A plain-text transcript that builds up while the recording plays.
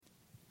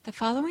The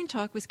following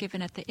talk was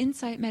given at the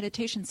Insight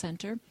Meditation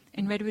Center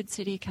in Redwood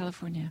City,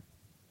 California.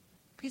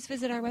 Please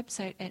visit our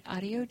website at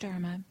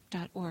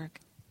audiodharma.org.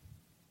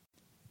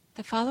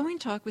 The following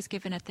talk was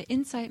given at the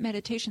Insight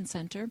Meditation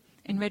Center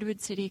in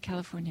Redwood City,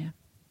 California.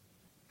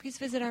 Please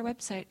visit our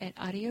website at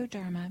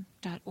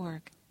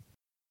audiodharma.org.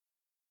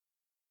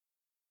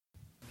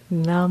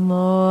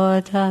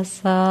 Namo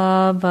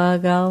tassa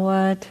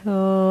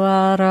bhagavato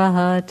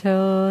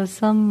arahato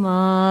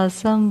samma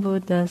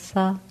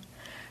sambuddhassa.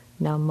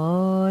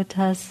 Namo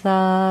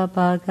tassa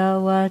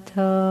bhagavato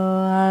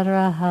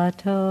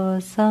arahato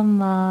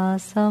samma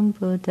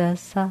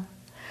sambuddhassa.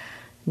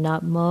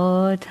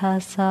 Namo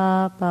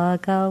tassa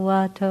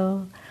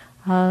bhagavato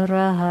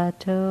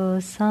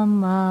arahato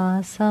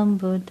samma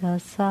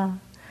sambuddhassa.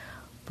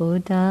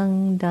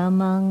 Buddhang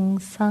dhammang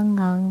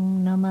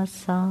sanghang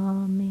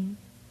namasami.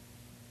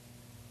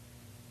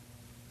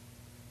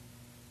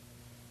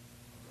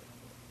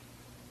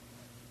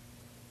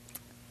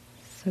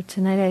 So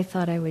tonight I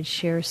thought I would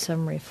share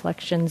some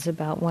reflections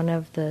about one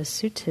of the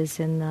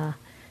suttas in the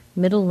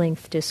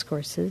middle-length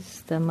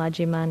discourses, the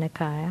Majjhima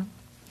Nikaya.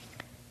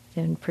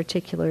 In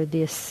particular,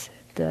 the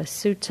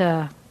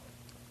sutta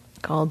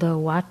called the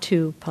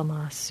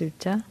Vatupama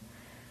Sutta.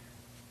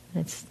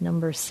 It's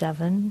number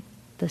 7,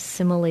 the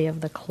Simile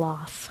of the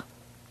cloth.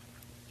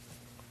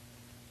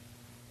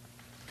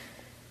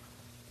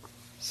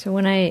 So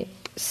when I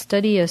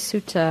study a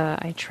sutta,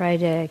 I try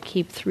to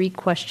keep 3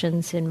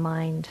 questions in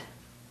mind.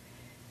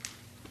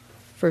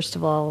 First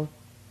of all,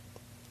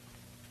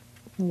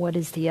 what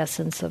is the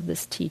essence of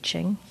this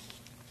teaching?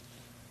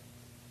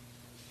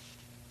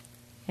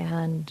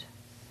 And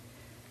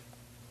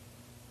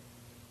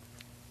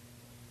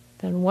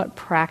then what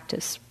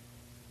practice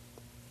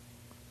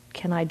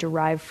can I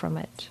derive from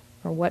it?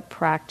 Or what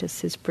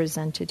practice is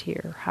presented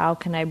here? How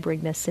can I bring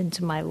this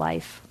into my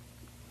life?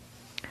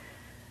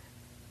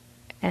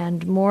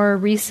 And more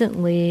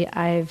recently,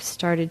 I've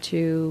started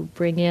to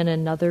bring in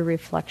another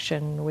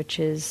reflection,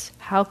 which is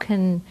how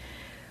can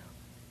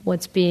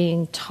what's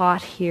being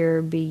taught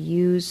here be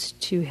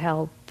used to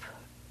help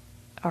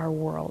our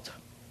world,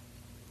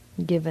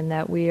 given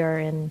that we are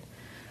in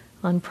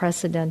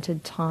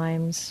unprecedented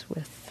times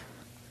with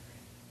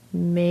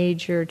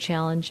major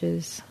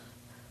challenges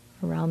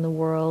around the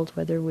world,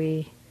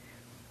 we're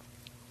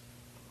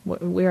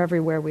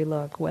everywhere we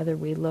look, whether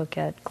we look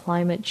at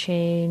climate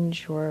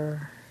change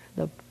or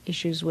the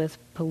issues with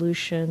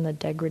pollution, the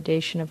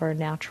degradation of our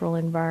natural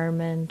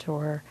environment,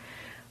 or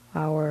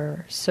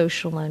our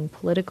social and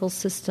political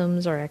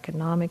systems, our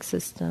economic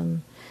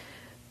system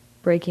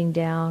breaking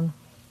down.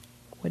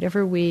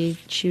 Whatever we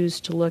choose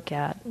to look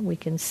at, we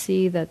can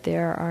see that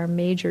there are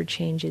major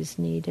changes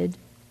needed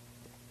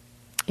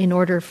in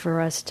order for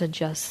us to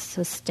just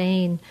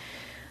sustain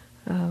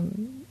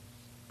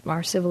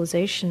our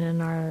civilization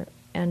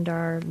and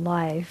our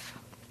life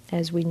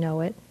as we know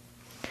it.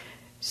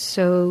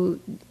 So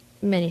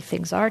many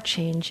things are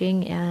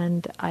changing,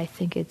 and I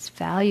think it's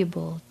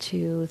valuable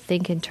to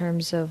think in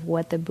terms of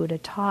what the Buddha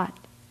taught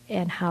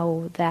and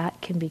how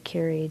that can be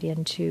carried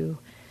into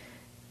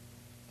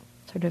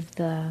sort of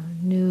the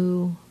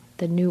new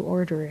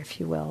order, if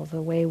you will,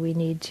 the way we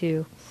need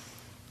to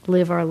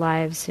live our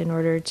lives in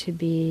order to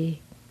be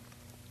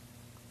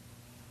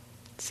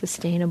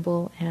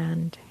sustainable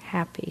and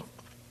happy.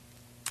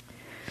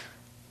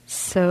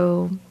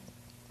 So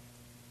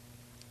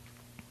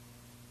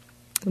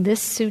this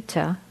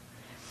sutta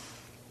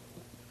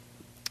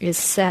is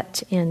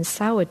set in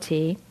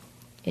Sawati,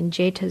 in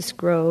Jeta's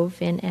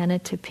Grove in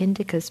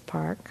Anathapindika's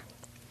Park,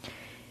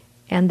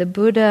 and the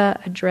Buddha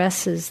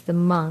addresses the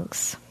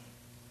monks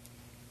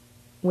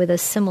with a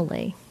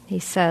simile. He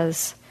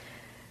says,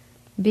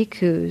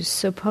 "Bhikkhus,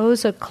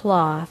 suppose a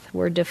cloth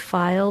were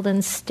defiled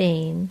and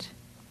stained,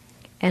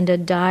 and a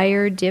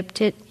dyer dipped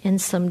it in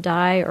some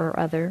dye or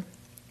other,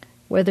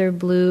 whether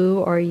blue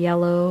or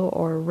yellow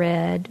or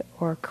red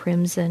or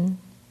crimson.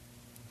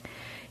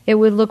 It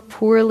would look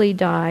poorly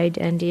dyed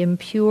and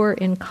impure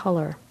in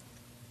color.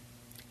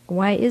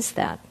 Why is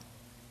that?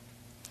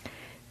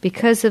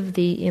 Because of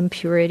the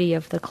impurity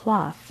of the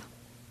cloth.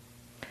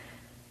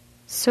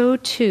 So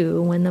too,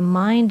 when the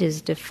mind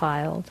is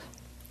defiled,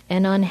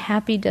 an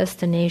unhappy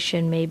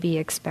destination may be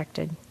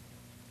expected."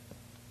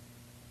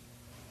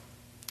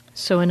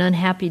 So an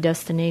unhappy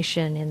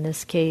destination in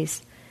this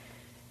case,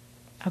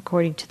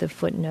 according to the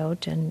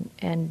footnote and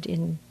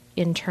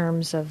in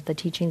terms of the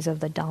teachings of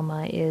the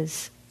Dhamma,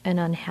 is an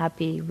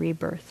unhappy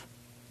rebirth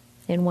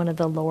in one of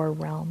the lower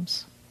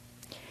realms.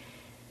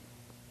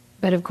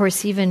 But of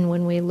course, even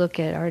when we look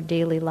at our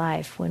daily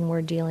life, when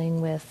we're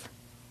dealing with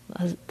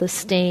the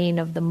stain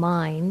of the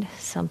mind,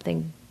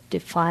 something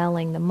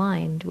defiling the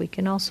mind, we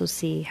can also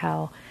see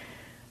how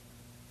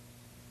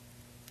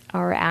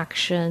our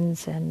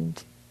actions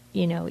and,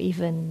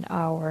 even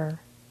our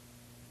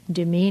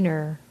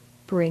demeanor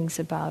brings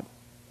about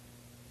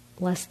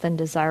less than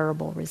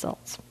desirable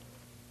results.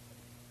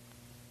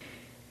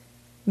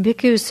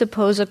 Bhikkhus,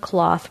 suppose a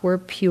cloth were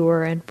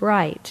pure and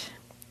bright,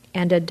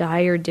 and a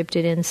dyer dipped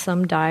it in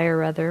some dye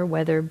or other,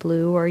 whether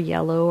blue or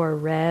yellow or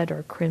red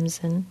or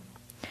crimson.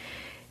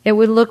 It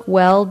would look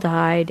well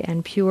dyed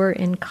and pure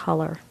in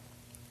color.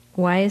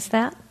 Why is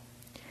that?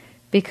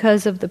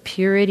 Because of the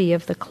purity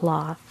of the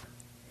cloth.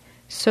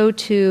 So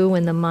too,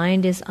 when the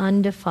mind is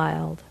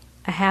undefiled,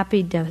 a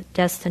happy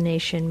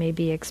destination may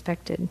be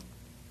expected.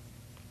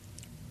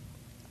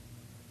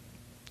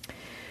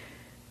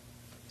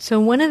 So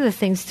one of the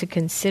things to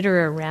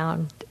consider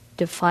around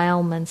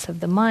defilements of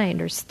the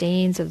mind or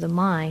stains of the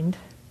mind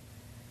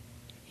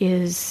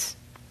is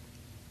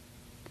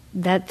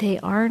that they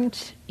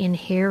aren't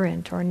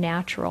inherent or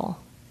natural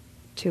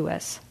to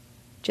us.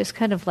 Just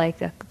kind of like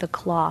the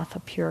cloth, a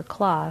pure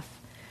cloth.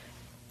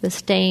 The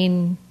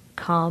stain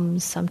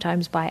comes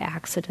sometimes by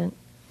accident.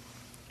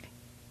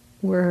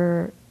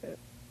 We're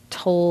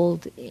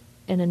told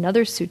in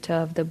another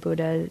sutta of the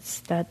Buddha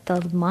that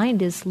the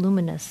mind is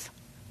luminous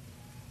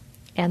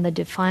and the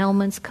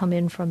defilements come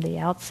in from the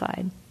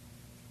outside.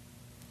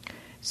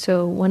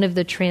 So one of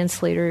the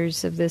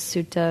translators of this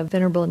sutta,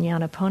 Venerable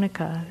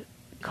Nyanaponika,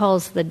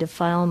 calls the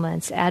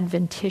defilements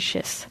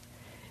adventitious,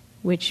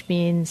 which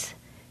means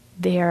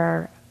they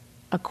are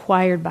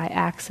acquired by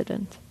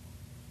accident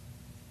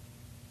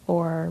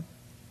or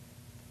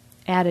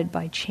added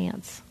by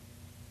chance.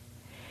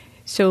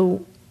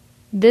 So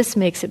this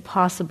makes it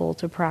possible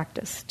to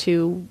practice,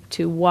 to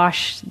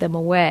wash them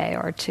away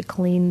or to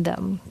clean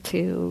them,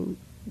 to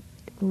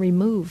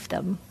remove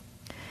them.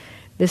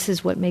 This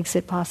is what makes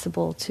it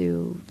possible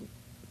to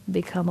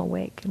become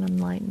awake and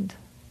enlightened.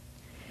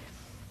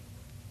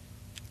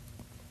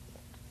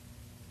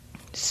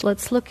 So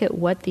let's look at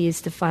what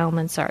these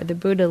defilements are. The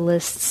Buddha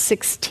lists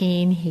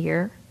 16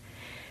 here.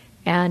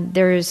 And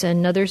there's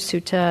another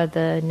sutta,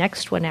 the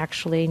next one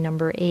actually,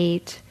 number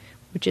 8,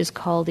 which is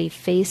called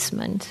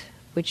effacement,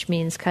 which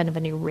means kind of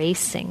an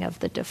erasing of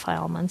the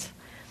defilements,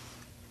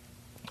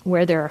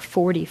 where there are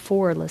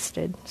 44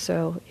 listed.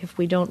 So if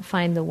we don't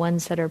find the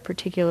ones that are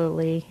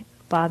particularly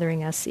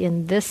bothering us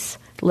in this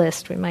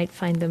list, we might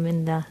find them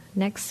in the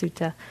next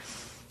sutta.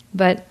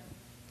 But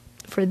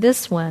for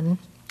this one,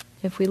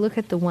 if we look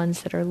at the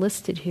ones that are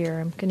listed here,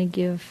 I'm going to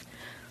give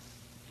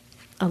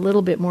a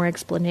little bit more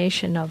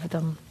explanation of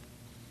them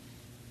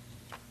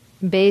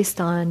based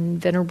on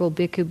Venerable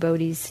Bhikkhu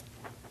Bodhi's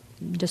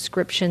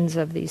descriptions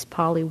of these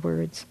Pali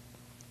words.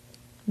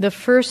 The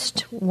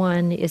first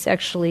one is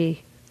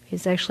actually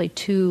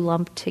two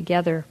lumped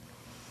together.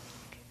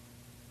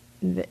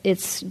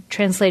 It's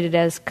translated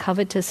as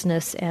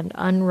covetousness and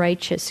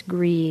unrighteous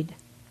greed.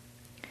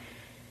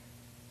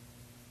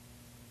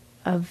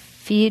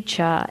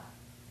 Avijja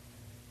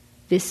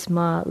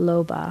visma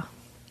lobha.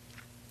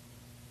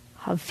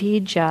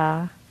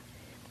 Avijja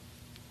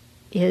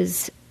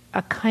is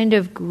a kind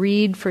of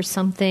greed for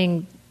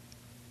something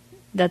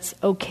that's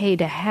okay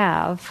to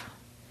have,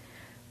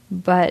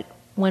 but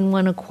when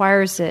one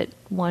acquires it,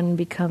 one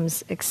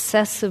becomes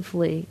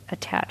excessively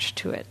attached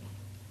to it.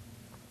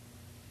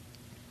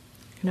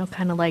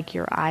 Kind of like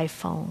your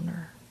iPhone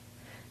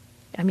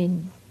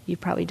you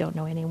probably don't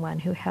know anyone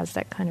who has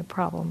that kind of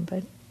problem,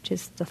 but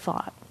just the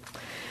thought.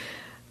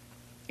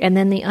 And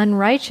then the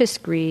unrighteous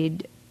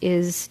greed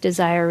is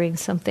desiring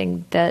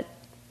something that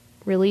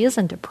really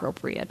isn't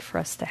appropriate for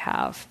us to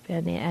have,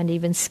 and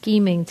even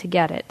scheming to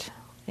get it.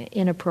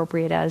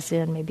 Inappropriate as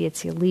in maybe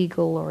it's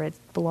illegal or it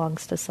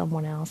belongs to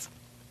someone else.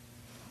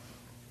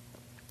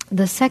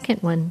 The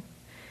second one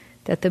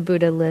that the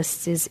Buddha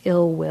lists is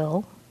ill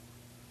will.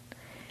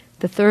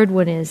 The third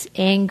one is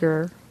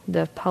anger.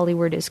 The Pali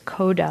word is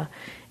koda,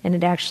 and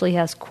it actually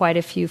has quite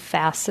a few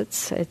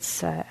facets.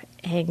 It's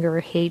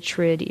anger,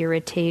 hatred,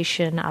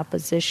 irritation,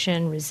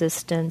 opposition,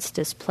 resistance,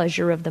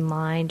 displeasure of the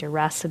mind,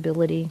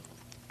 irascibility.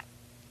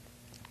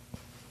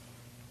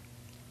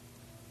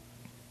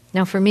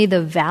 Now, for me,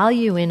 the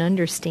value in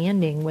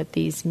understanding what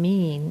these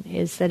mean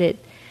is that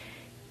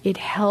it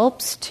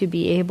helps to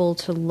be able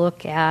to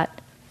look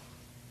at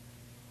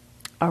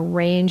a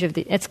range of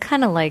it's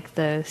kind of like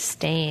the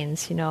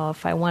stains.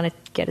 If I want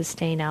to get a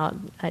stain out,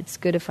 it's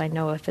good if I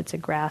know if it's a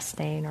grass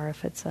stain or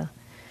if it's a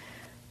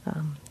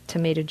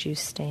tomato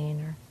juice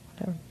stain or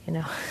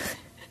whatever,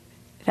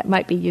 That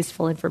might be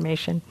useful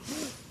information.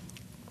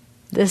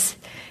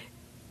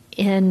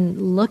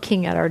 In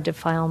looking at our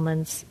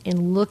defilements,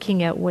 in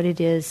looking at what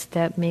it is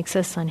that makes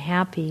us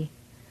unhappy,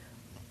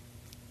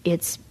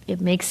 it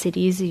makes it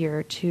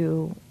easier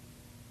to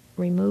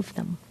remove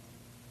them.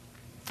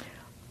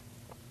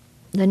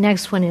 The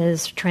next one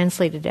is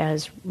translated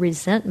as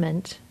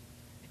resentment,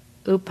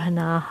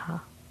 upanaha,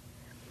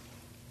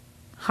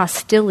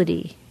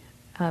 hostility.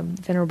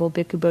 Venerable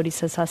Bhikkhu Bodhi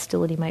says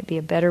hostility might be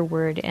a better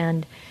word,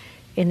 and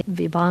in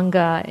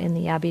Vibhanga, in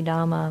the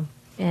Abhidhamma,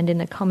 and in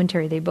the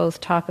commentary, they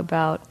both talk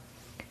about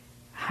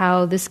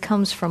how this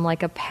comes from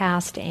like a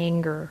past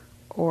anger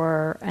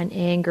or an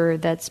anger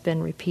that's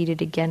been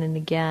repeated again and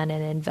again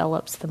and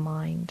envelops the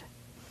mind.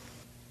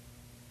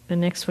 The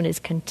next one is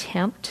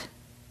contempt.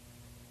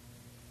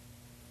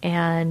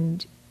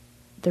 And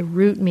the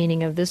root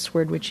meaning of this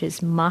word, which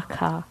is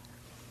makha,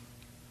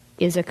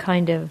 is a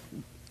kind of,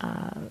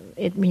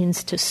 it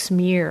means to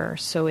smear.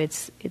 So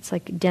it's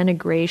like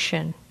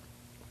denigration.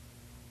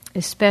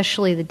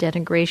 especially the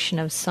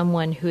denigration of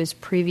someone who has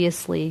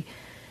previously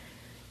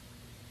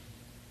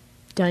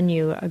done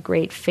you a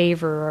great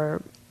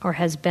favor or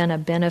has been a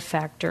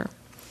benefactor.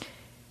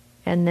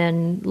 And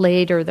then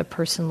later the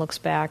person looks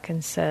back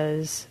and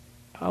says,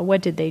 oh,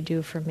 what did they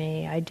do for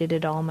me? I did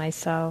it all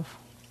myself.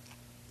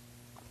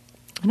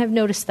 And I've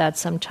noticed that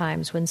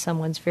sometimes when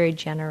someone's very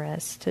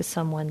generous to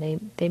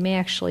someone, they may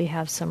actually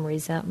have some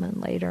resentment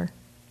later.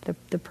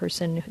 The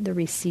person, the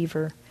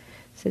receiver.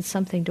 So it's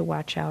something to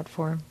watch out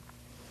for.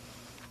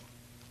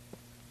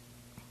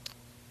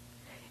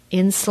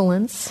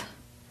 Insolence,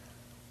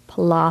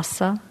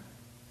 palasa.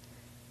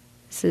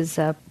 This is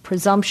a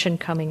presumption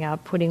coming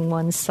up, putting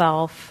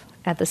oneself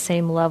at the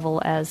same level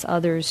as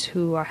others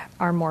who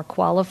are more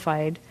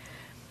qualified.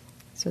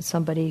 So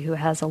somebody who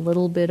has a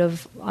little bit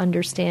of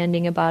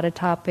understanding about a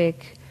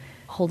topic,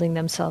 holding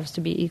themselves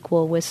to be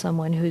equal with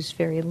someone who's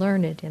very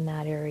learned in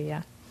that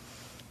area.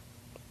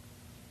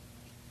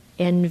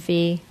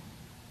 Envy,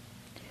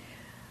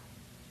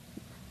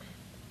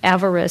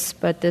 avarice,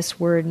 but this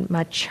word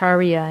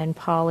macharya in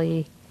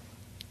Pali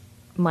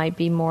might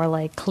be more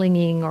like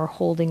clinging or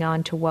holding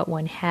on to what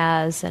one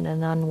has and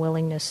an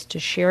unwillingness to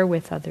share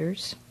with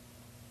others.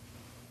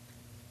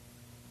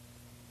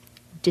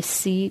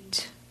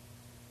 Deceit,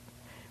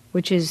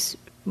 which is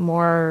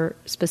more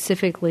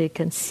specifically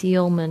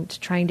concealment,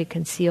 trying to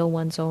conceal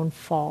one's own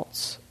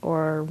faults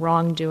or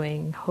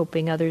wrongdoing,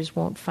 hoping others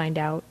won't find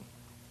out.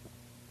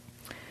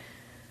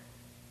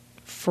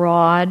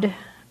 Fraud,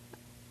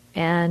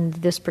 and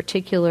this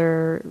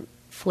particular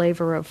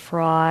flavor of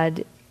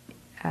fraud,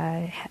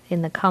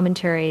 in the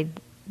commentary,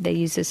 they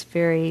use this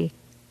very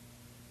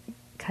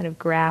kind of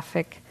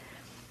graphic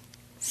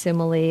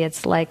simile.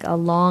 It's like a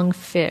long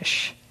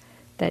fish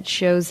that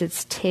shows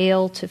its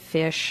tail to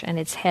fish and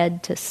its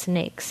head to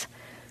snakes.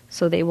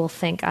 So they will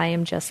think, I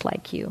am just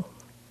like you.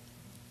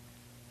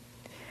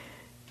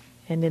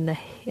 And in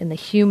the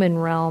human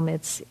realm,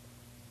 it's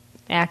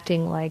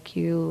acting like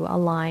you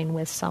align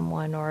with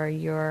someone or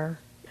you're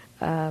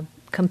a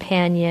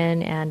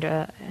companion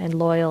and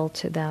loyal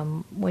to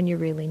them when you're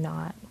really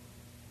not.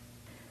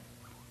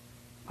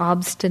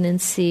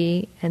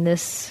 Obstinacy, and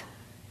this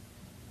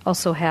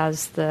also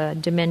has the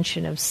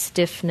dimension of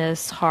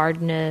stiffness,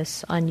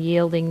 hardness,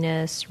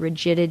 unyieldingness,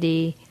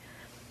 rigidity,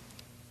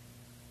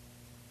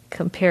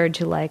 compared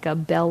to like a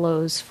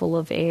bellows full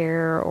of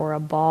air or a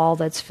ball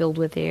that's filled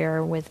with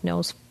air with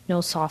no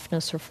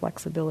softness or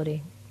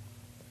flexibility.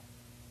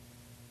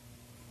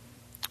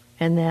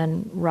 And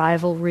then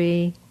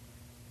rivalry,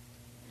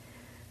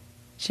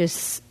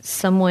 just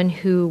someone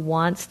who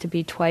wants to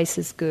be twice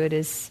as good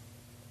as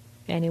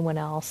anyone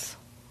else.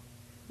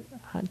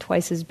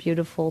 Twice as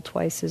beautiful,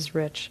 twice as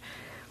rich.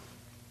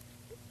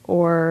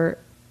 Or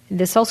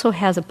this also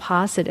has a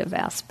positive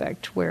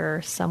aspect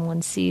where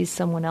someone sees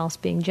someone else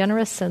being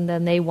generous and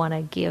then they want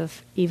to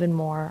give even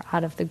more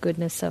out of the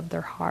goodness of their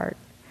heart,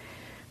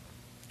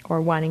 or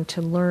wanting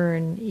to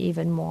learn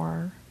even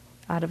more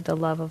out of the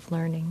love of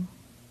learning.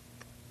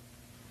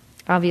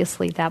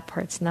 Obviously that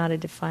part's not a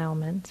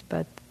defilement,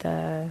 but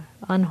the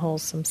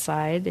unwholesome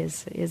side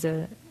is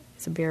a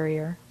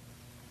barrier.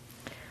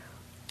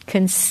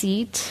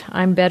 Conceit,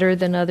 I'm better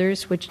than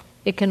others, which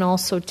it can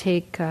also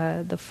take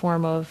the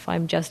form of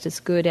I'm just as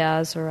good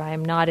as or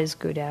I'm not as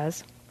good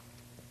as.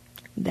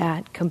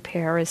 That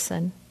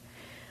comparison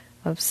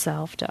of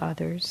self to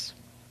others.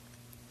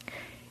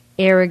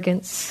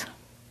 Arrogance,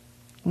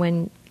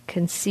 when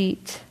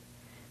conceit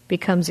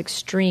becomes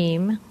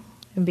extreme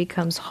and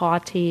becomes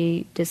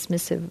haughty,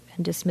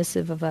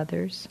 dismissive of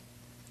others.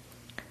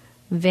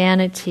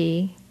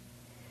 Vanity,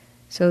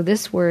 so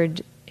this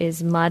word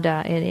is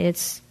mada, and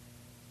it's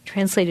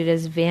translated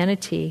as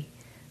vanity,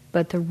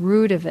 but the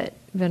root of it,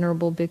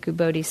 Venerable Bhikkhu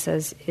Bodhi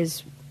says,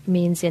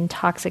 means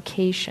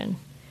intoxication.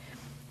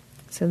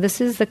 So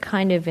this is the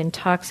kind of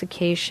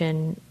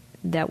intoxication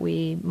that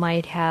we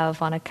might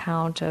have on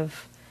account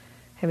of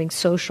having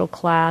social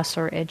class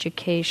or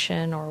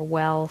education or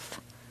wealth.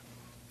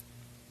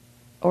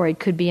 Or it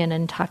could be an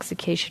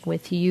intoxication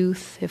with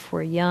youth. If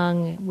we're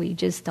young, we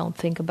just don't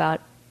think about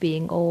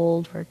being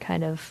old. We're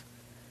kind of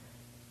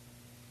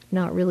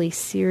not really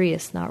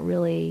serious, not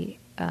really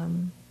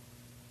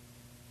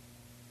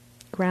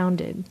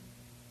grounded.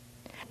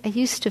 I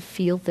used to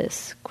feel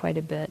this quite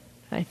a bit.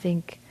 I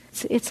think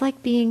it's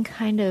like being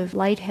kind of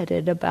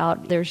lightheaded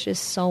about there's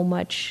just so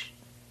much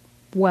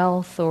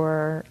wealth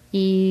or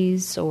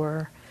ease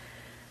or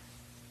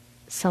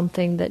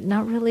something that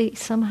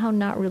somehow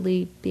not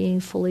really being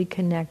fully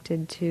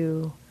connected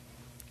to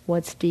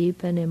what's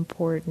deep and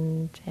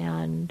important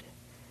and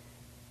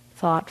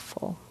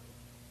thoughtful.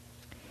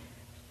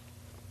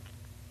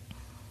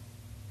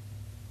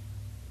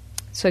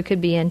 So it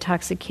could be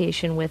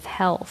intoxication with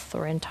health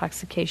or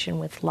intoxication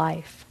with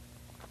life.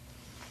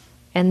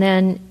 And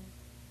then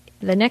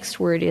the next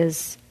word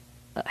has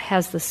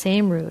the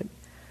same root,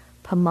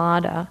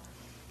 pamada,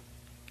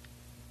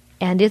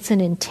 and it's an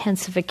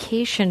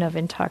intensification of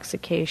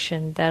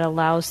intoxication that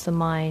allows the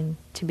mind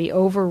to be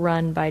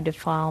overrun by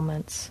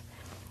defilements.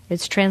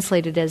 It's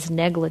translated as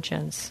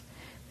negligence.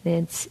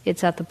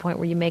 It's at the point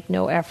where you make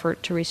no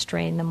effort to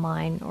restrain the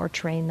mind or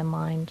train the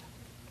mind.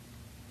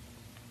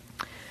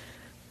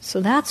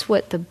 So that's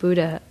what the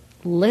Buddha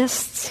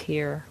lists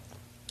here.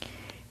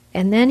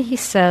 And then he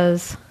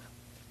says,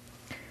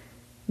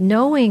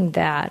 knowing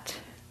that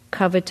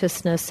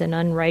covetousness and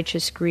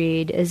unrighteous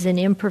greed is an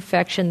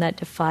imperfection that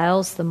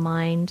defiles the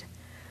mind,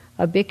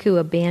 a bhikkhu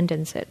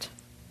abandons it.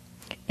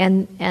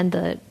 And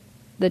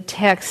the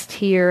text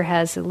here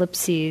has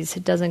ellipses.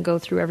 It doesn't go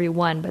through every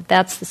one, but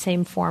that's the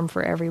same form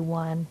for every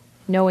one.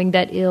 Knowing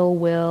that ill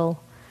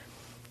will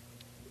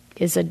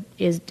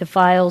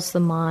defiles the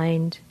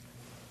mind,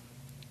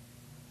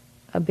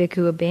 a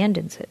bhikkhu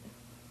abandons it.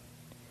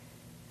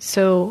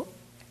 So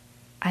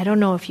I don't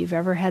know if you've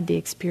ever had the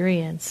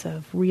experience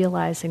of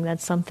realizing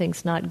that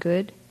something's not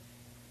good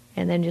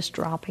and then just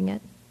dropping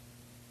it.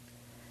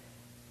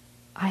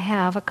 I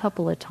have a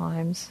couple of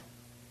times,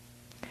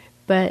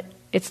 but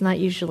it's not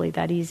usually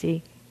that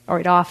easy, or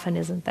it often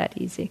isn't that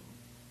easy.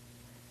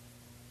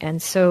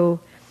 And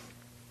so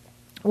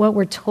what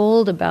we're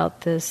told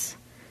about this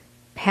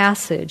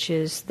passage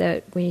is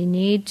that we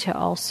need to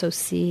also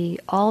see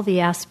all the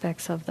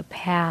aspects of the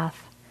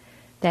path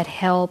that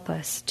help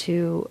us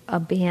to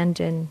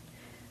abandon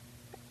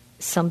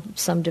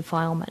some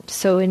defilement.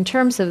 So in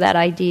terms of that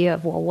idea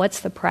of, well, what's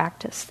the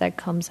practice that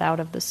comes out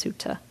of the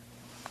sutta?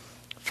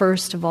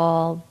 First of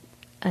all,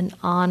 an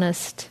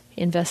honest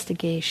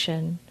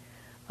investigation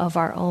of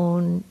our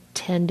own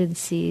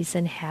tendencies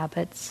and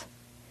habits.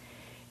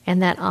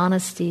 And that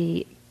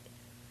honesty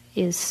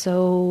is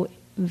so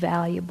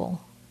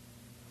valuable.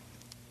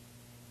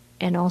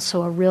 And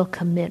also a real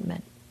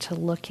commitment to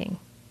looking.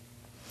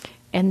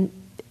 And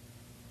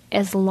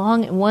as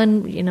long,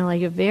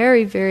 like a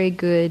very, very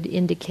good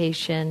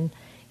indication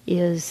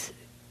is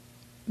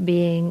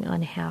being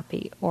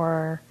unhappy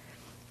or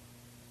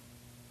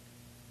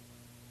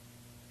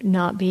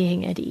not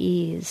being at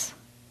ease.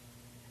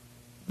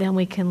 Then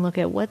we can look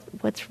at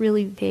what's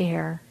really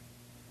there.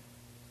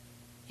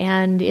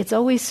 And it's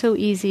always so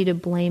easy to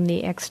blame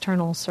the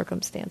external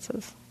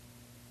circumstances.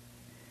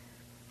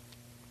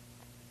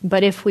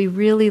 But if we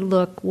really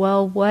look,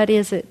 well, what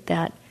is it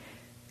that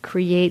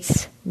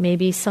creates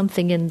maybe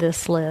something in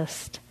this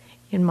list,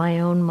 in my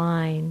own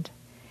mind,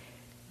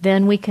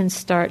 then we can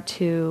start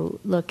to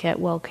look at,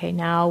 well, okay,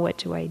 now what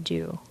do I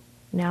do?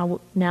 Now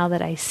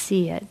that I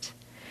see it.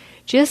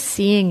 Just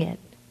seeing it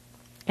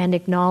and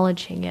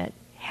acknowledging it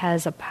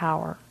has a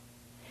power.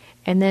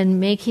 And then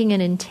making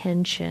an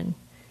intention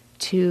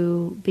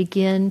to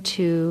begin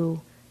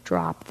to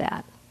drop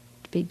that,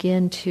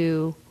 begin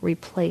to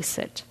replace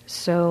it.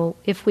 So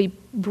if we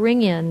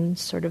bring in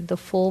sort of the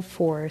full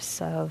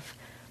force of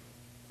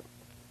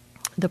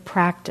the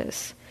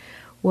practice,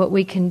 what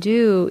we can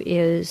do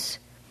is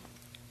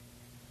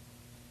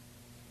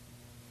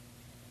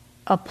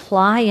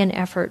apply an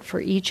effort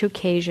for each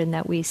occasion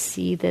that we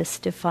see this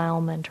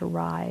defilement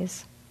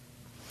arise.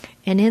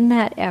 And in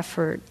that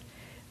effort,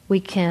 we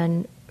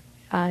can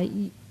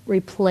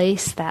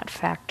replace that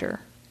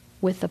factor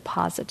with a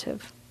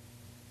positive.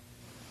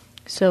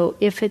 So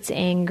if it's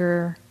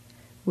anger,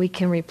 we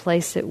can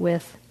replace it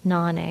with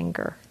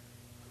non-anger.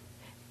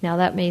 Now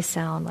that may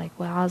sound like,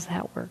 well, how does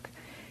that work?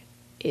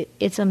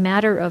 It's a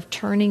matter of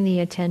turning the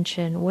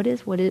attention. What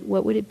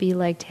would it be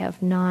like to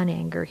have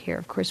non-anger here?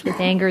 Of course, with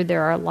anger,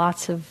 there are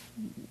lots of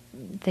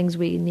things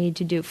we need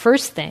to do.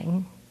 First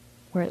thing,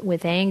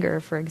 with anger,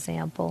 for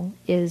example,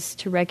 is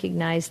to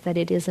recognize that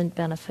it isn't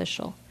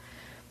beneficial.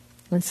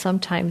 And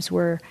sometimes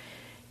we're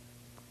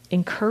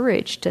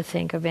encouraged to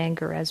think of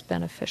anger as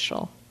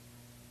beneficial.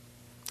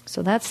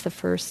 So that's the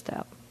first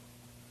step.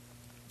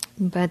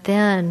 But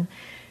then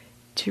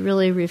to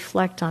really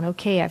reflect on,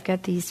 okay, I've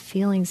got these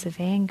feelings of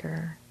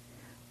anger.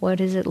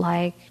 What is it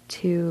like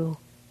to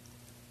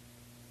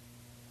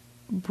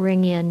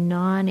bring in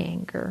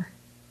non-anger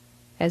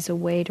as a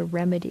way to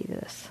remedy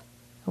this?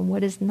 And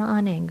what is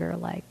non-anger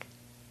like?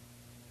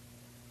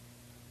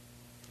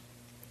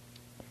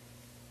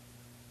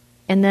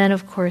 And then,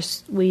 of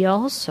course, we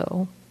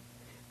also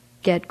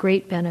get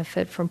great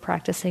benefit from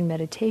practicing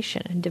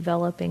meditation and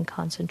developing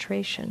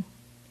concentration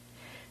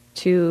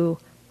to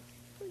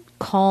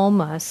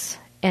calm us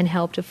and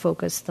help to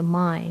focus the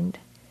mind.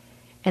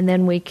 And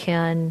then we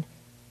can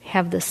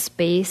have the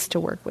space to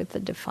work with the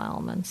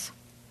defilements.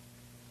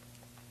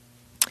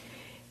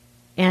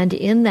 And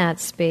in that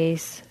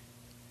space,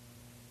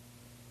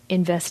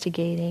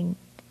 investigating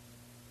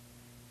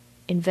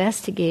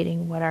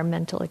what our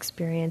mental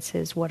experience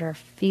is, what our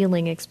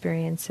feeling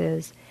experience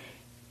is,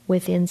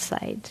 with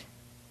insight.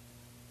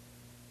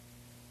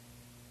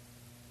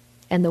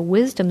 And the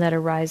wisdom that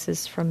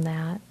arises from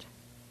that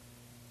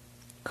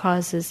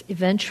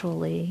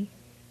eventually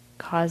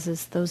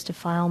causes those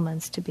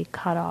defilements to be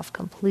cut off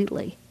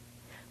completely.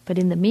 But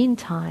in the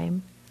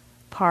meantime,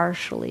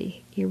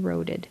 partially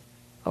eroded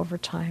over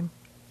time.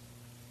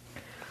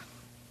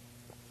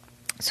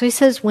 So he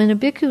says, when a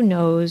bhikkhu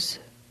knows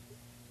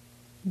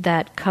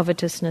that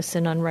covetousness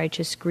and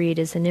unrighteous greed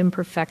is an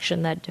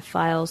imperfection that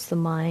defiles the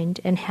mind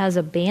and has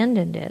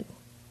abandoned it,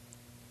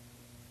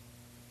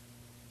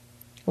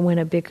 when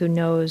a bhikkhu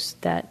knows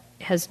that,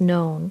 has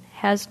known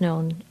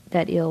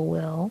that ill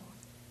will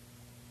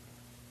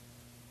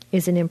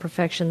is an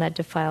imperfection that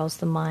defiles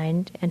the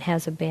mind and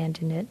has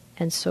abandoned it,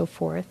 and so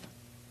forth.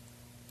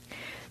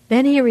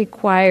 Then he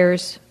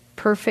requires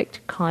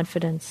perfect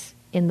confidence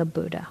in the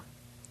Buddha.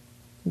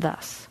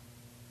 Thus,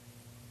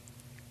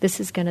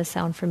 this is going to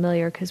sound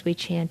familiar because we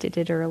chanted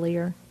it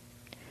earlier.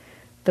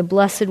 The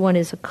Blessed One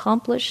is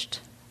accomplished,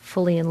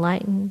 fully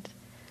enlightened,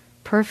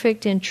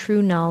 perfect in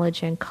true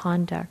knowledge and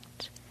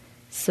conduct,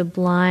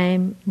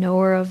 sublime,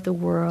 knower of the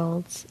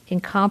worlds,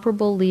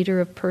 incomparable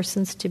leader of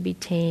persons to be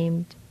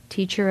tamed,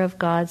 teacher of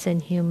gods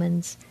and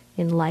humans,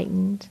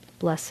 enlightened,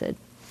 blessed.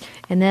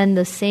 And then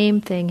the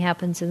same thing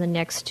happens in the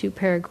next two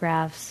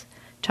paragraphs,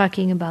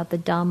 talking about the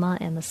Dhamma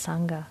and the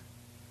Sangha.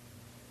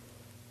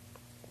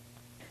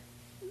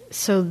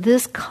 So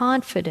this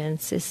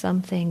confidence is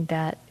something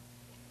that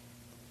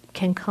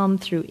can come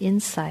through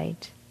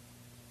insight,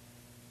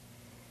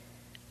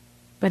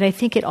 but I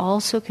think it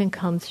also can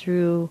come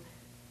through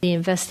the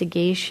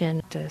investigation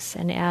of this.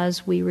 And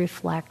as we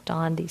reflect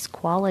on these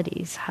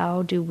qualities,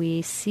 how do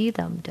we see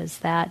them? Does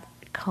that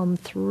come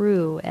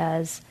through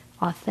as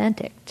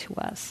authentic to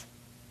us?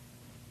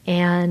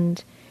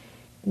 And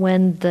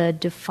when the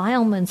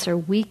defilements are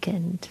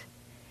weakened,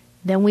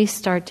 then we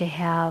start to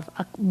have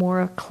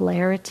more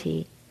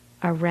clarity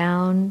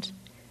around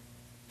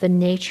the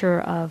nature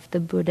of the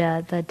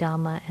Buddha, the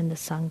Dhamma, and the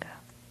Sangha.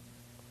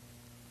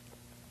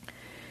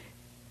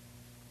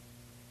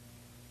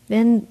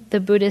 Then the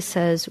Buddha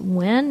says,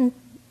 when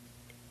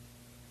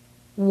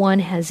one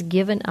has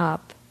given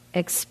up,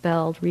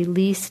 expelled,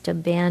 released,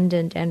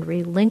 abandoned, and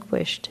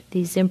relinquished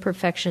these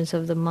imperfections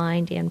of the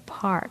mind in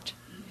part,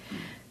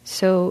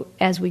 so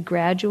as we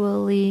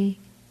gradually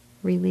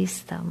release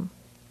them,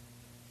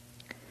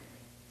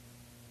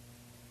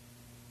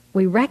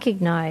 we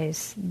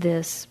recognize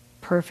this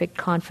perfect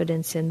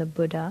confidence in the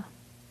Buddha,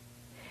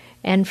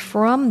 and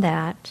from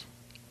that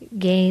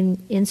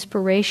gain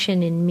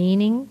inspiration in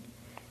meaning,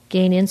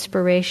 gain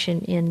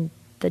inspiration in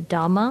the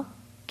Dhamma,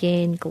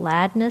 gain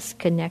gladness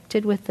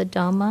connected with the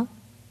Dhamma.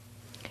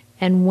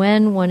 And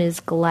when one is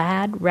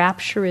glad,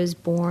 rapture is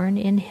born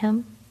in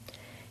him.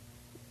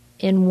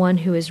 In one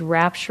who is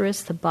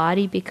rapturous, the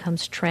body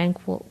becomes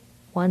tranquil.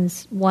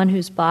 One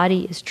whose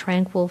body is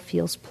tranquil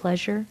feels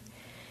pleasure.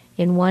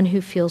 In one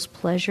who feels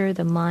pleasure,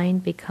 the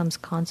mind becomes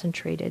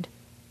concentrated.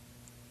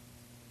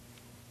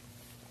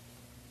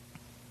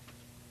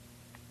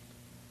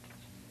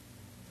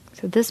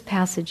 So this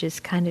passage is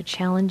kind of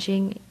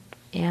challenging,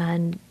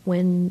 and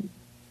when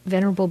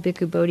Venerable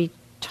Bhikkhu Bodhi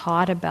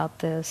taught about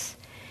this,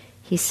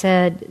 he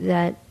said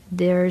that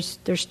there's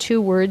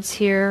two words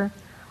here,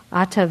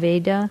 Atta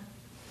Veda,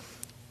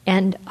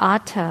 and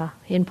Atta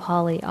in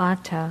Pali,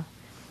 Atta,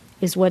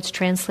 is what's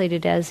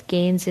translated as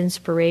gains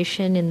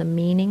inspiration in the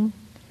meaning.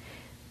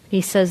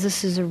 He says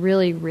this is a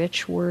really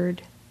rich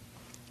word,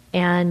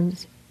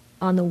 and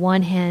on the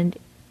one hand,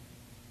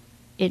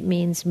 it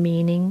means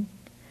meaning,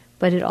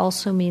 but it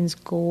also means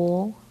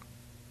goal,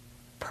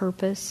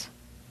 purpose.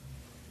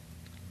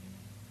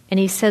 And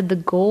he said the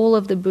goal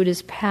of the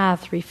Buddha's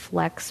path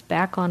reflects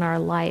back on our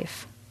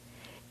life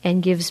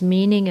and gives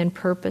meaning and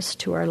purpose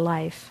to our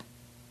life.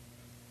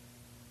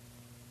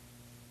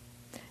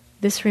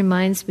 This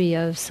reminds me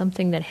of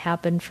something that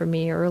happened for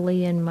me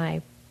early in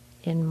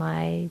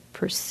my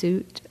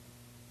pursuit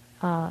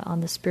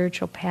on the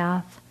spiritual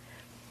path.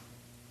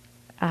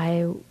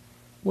 I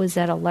was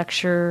at a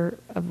lecture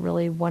of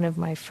really one of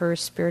my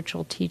first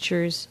spiritual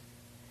teachers,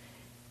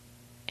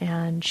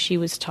 and she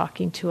was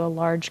talking to a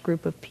large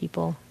group of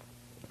people.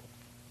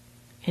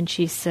 And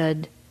she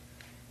said,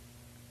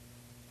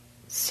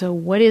 "So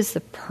what is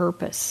the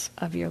purpose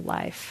of your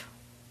life?"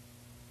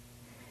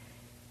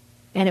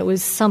 And it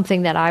was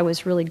something that I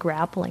was really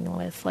grappling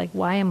with. Like,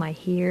 why am I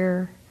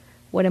here?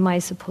 What am I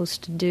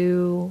supposed to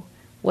do?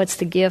 What's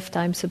the gift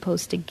I'm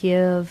supposed to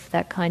give?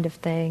 That kind of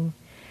thing.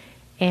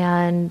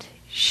 And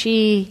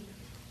she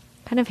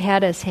kind of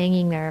had us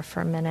hanging there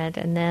for a minute,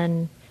 and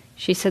then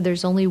she said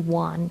there's only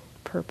one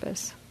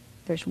purpose.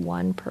 There's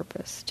one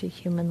purpose to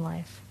human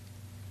life.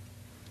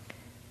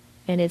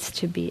 And it's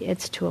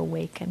to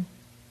awaken.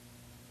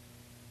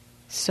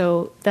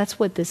 So that's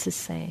what this is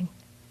saying.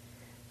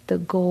 The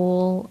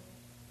goal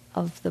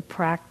of the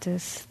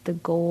practice, the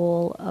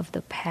goal of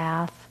the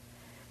path,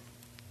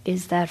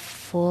 is that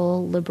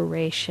full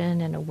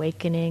liberation and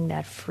awakening,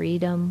 that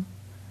freedom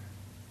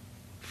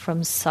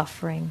from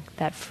suffering,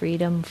 that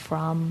freedom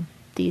from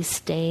these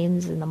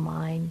stains in the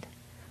mind.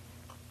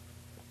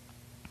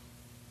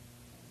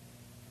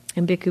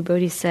 And Bhikkhu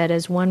Bodhi said,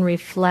 as one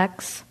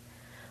reflects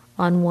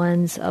on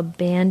one's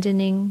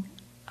abandoning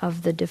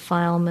of the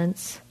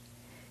defilements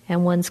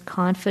and one's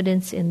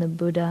confidence in the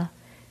Buddha,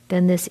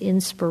 then this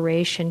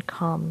inspiration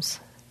comes.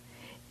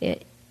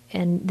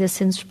 And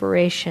this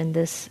inspiration,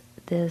 this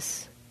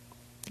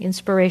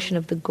inspiration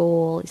of the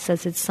goal, it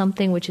says it's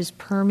something which is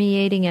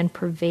permeating and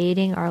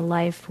pervading our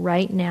life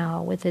right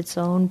now with its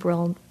own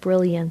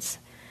brilliance,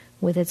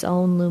 with its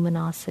own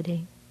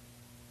luminosity.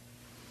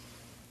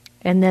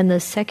 And then the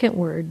second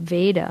word,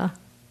 Veda,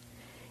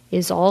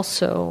 is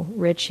also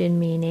rich in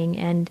meaning.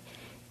 And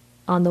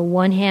on the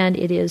one hand,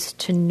 it is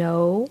to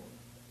know,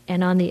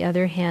 and on the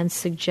other hand,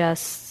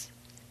 suggests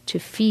to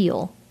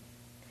feel.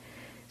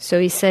 So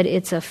he said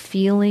it's a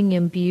feeling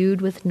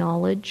imbued with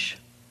knowledge,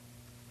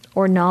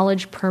 or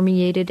knowledge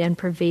permeated and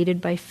pervaded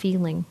by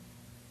feeling.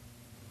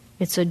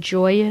 It's a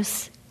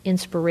joyous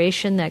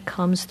inspiration that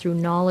comes through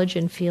knowledge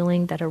and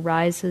feeling that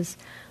arises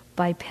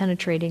by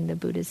penetrating the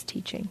Buddha's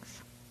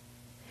teachings.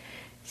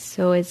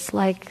 So it's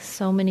like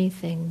so many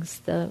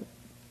things. The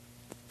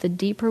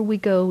deeper we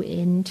go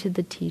into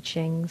the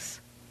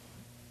teachings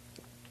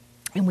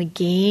and we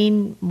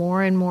gain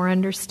more and more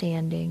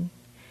understanding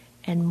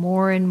and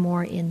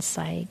more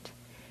insight,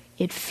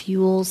 it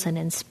fuels and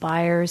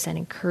inspires and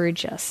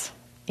encourages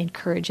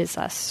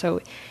us.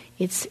 So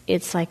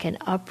it's like an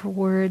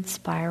upward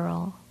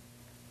spiral,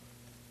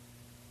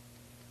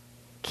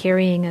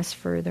 carrying us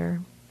further.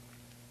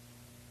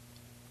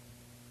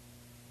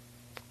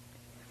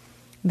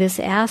 This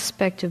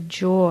aspect of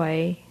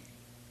joy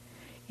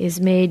is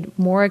made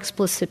more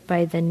explicit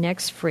by the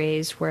next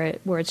phrase where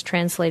it's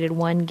translated,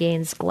 one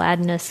gains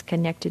gladness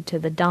connected to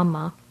the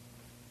Dhamma.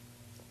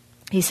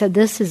 He said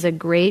this is a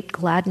great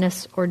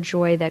gladness or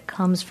joy that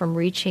comes from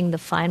reaching the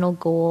final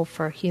goal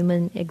for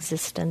human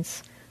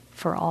existence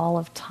for all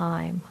of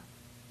time.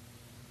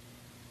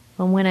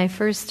 And when I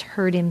first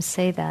heard him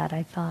say that,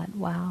 I thought,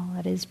 wow,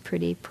 that is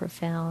pretty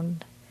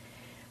profound.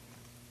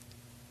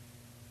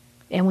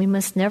 And we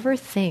must never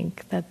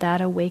think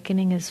that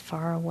awakening is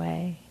far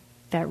away,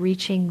 that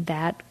reaching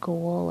that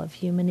goal of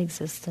human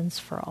existence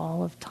for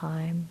all of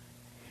time,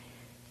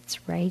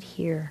 it's right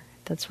here.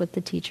 That's what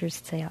the teachers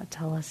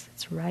tell us.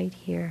 It's right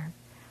here.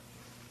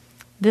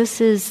 This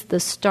is the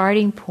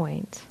starting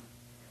point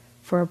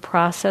for a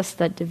process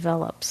that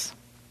develops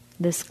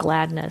this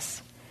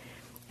gladness.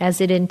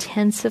 As it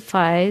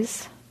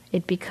intensifies,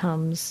 it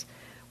becomes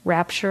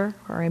rapture,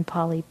 or in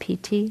Pali,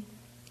 piti,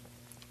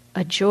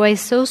 a joy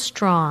so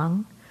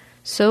strong,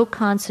 so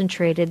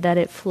concentrated that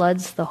it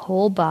floods the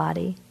whole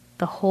body,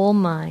 the whole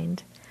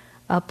mind,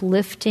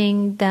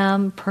 uplifting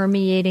them,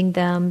 permeating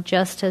them,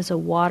 just as a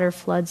water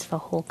floods the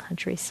whole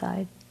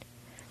countryside.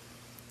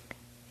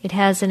 It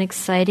has an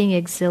exciting,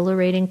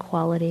 exhilarating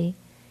quality.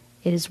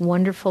 It is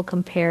wonderful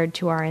compared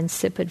to our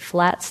insipid,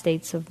 flat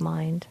states of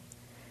mind.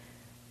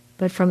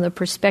 But from the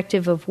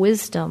perspective of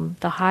wisdom,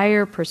 the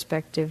higher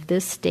perspective,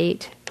 this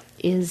state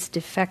is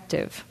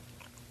defective.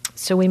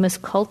 So we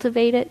must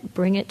cultivate it,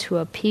 bring it to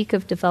a peak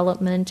of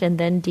development, and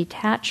then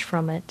detach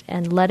from it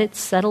and let it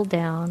settle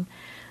down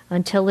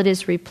until it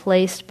is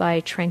replaced by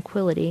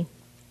tranquility.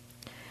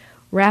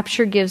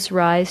 Rapture gives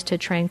rise to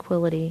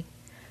tranquility,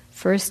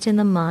 first in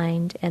the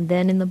mind and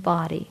then in the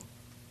body.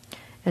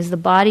 As the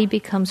body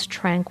becomes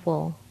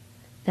tranquil,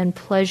 then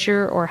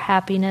pleasure or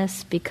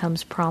happiness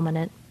becomes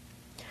prominent.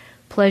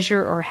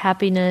 Pleasure or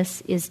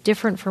happiness is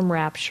different from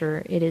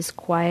rapture. It is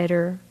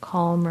quieter,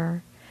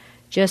 calmer,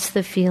 just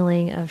the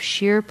feeling of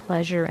sheer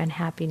pleasure and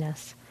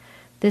happiness.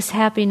 This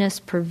happiness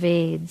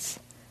pervades.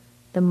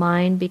 The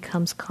mind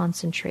becomes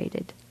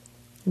concentrated.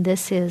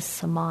 This is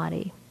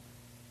samadhi.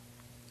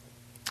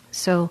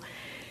 So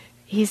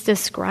he's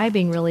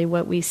describing really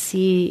what we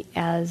see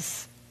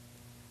as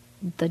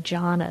the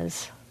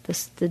jhanas,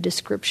 the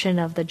description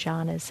of the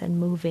jhanas and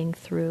moving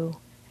through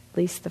at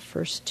least the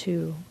first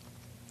two.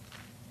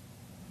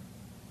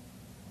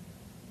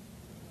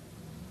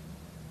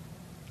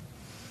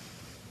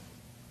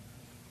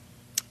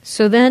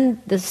 So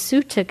then the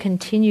sutta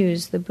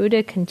continues, the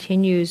Buddha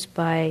continues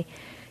by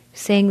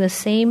saying the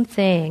same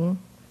thing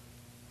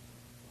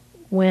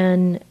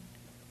when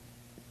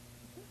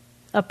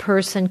a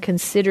person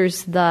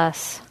considers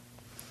thus,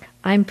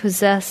 I'm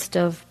possessed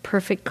of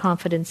perfect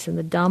confidence in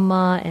the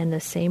Dhamma and the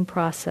same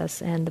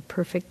process and the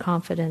perfect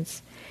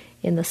confidence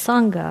in the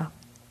Sangha.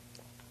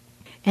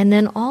 And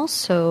then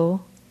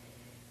also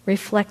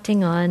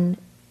reflecting on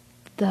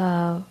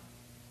the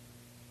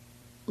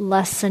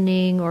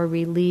lessening or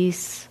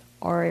release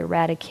or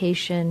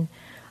eradication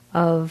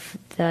of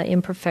the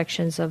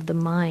imperfections of the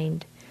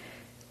mind.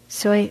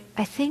 So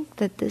I think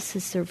that this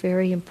is a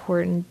very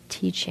important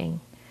teaching,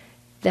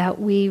 that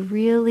we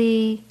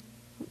really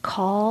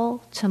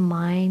call to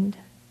mind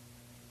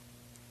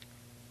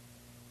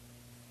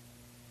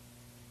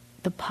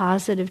the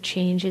positive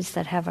changes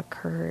that have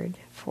occurred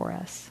for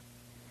us,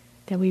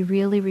 that we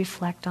really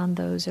reflect on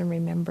those and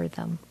remember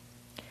them.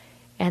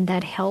 And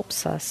that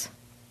helps us.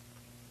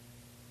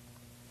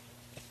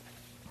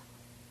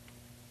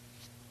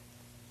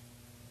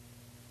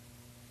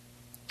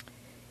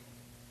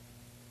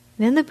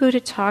 Then the Buddha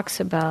talks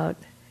about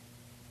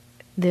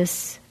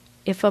this,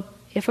 if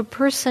a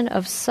person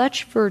of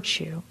such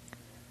virtue,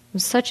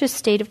 of such a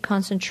state of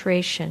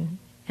concentration,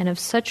 and of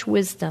such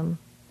wisdom,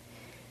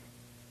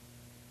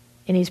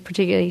 and he's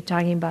particularly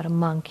talking about a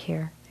monk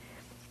here,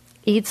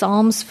 eats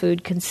alms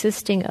food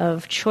consisting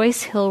of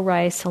choice hill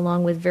rice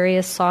along with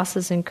various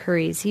sauces and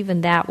curries,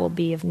 even that will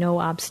be of no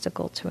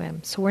obstacle to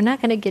him. So we're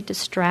not going to get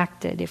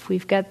distracted if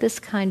we've got this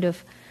kind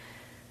of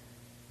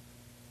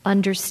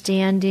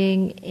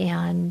understanding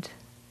and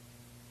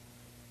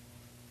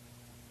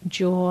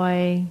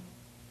joy.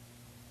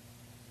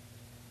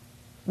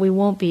 We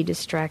won't be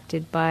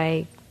distracted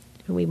by,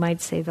 we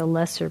might say, the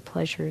lesser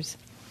pleasures.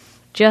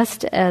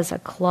 Just as a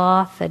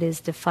cloth that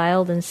is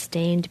defiled and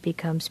stained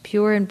becomes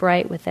pure and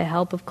bright with the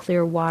help of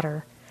clear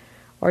water,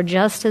 or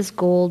just as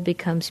gold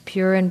becomes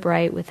pure and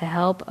bright with the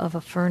help of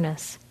a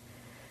furnace,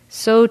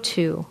 so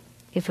too,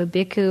 if a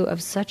bhikkhu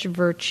of such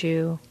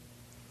virtue,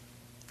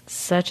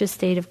 such a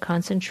state of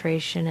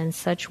concentration, and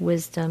such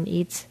wisdom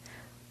eats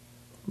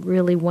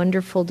really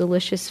wonderful,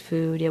 delicious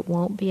food, it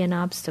won't be an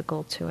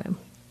obstacle to him.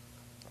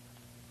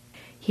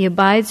 He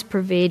abides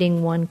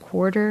pervading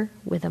 1/4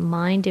 with a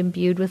mind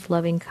imbued with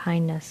loving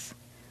kindness,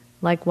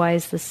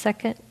 likewise the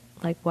second,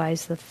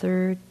 likewise the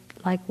third,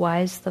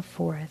 likewise the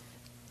fourth.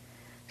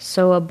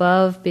 So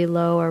above,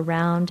 below,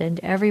 around, and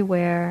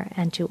everywhere,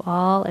 and to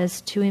all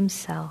as to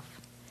himself.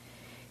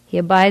 He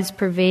abides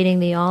pervading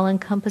the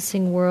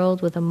all-encompassing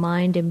world with a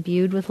mind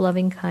imbued with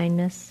loving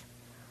kindness,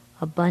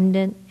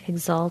 abundant,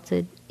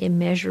 exalted,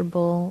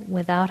 immeasurable,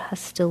 without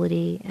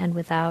hostility, and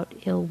without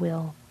ill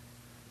will.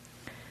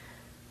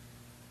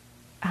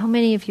 How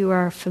many of you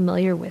are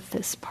familiar with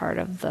this part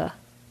of the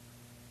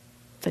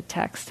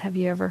text? Have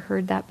you ever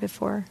heard that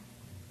before?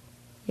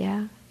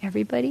 Yeah?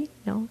 Everybody?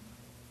 No?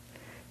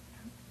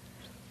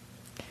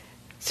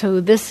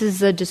 So this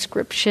is a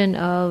description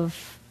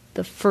of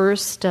the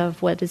first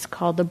of what is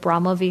called the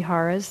Brahma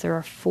Viharas. There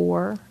are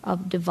 4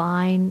 of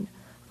divine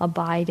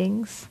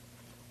abidings,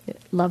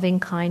 loving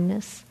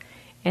kindness.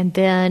 And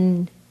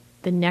then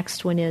the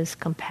next one is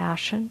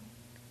compassion.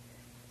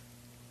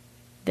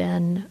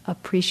 Then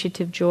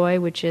appreciative joy,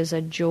 which is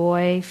a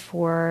joy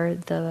for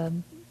the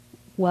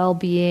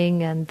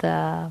well-being and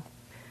the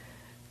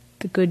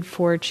good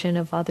fortune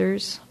of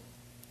others.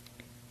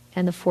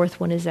 And the 4th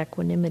one is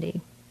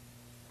equanimity.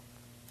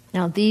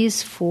 Now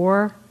these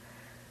 4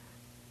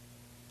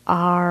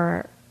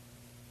 are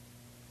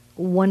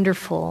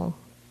wonderful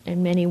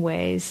in many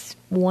ways.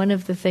 One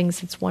of the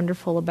things that's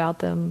wonderful about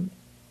them,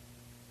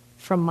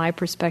 from my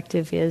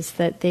perspective, is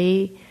that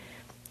they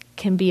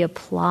can be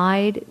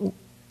applied.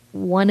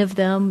 One of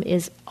them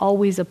is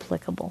always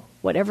applicable,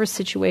 whatever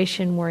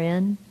situation we're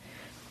in.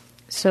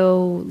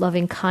 So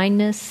loving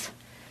kindness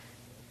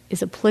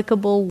is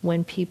applicable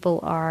when people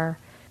are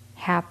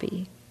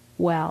happy,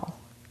 well.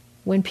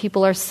 When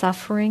people are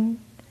suffering,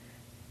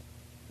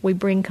 we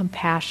bring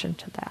compassion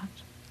to that.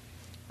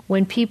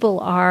 When people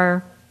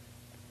are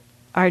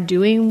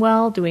doing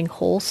well, doing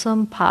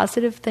wholesome,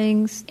 positive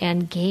things,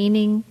 and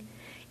gaining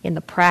in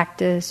the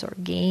practice or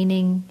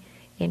gaining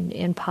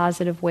in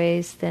positive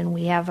ways, then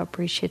we have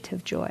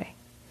appreciative joy.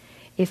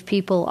 If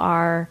people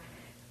are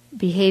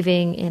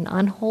behaving in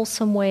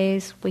unwholesome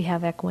ways, we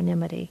have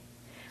equanimity.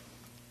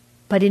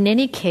 But in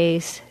any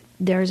case,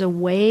 there's a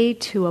way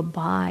to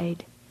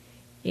abide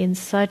in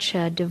such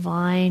a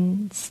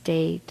divine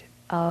state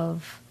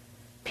of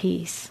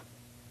peace,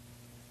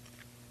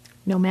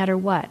 no matter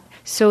what.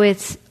 So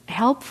it's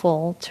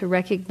helpful to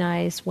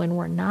recognize when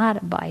we're not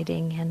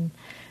abiding in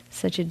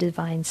such a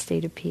divine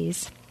state of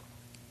peace,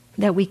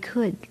 that we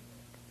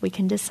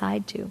can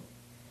decide to,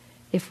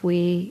 if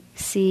we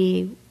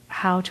see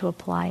how to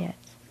apply it.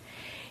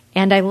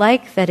 And I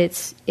like that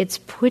it's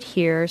put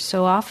here.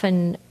 So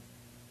often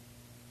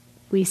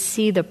we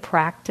see the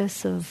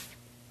practice of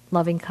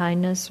loving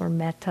kindness or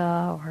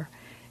metta or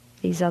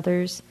these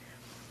others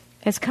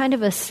as kind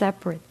of a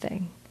separate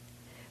thing.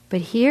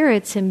 But here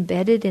it's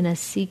embedded in a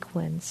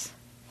sequence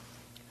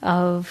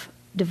of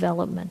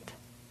development.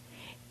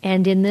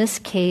 And in this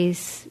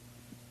case,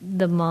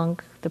 the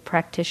monk, the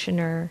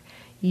practitioner,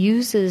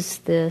 uses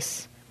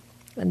these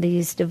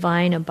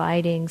divine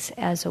abidings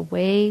as a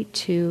way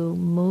to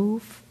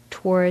move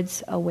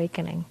towards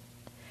awakening.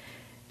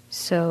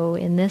 So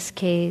in this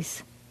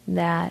case,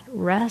 that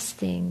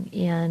resting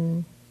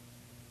in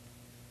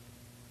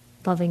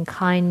loving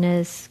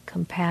kindness,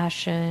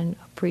 compassion,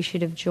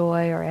 appreciative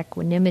joy, or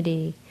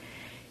equanimity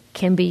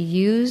can be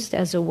used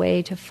as a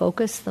way to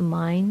focus the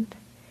mind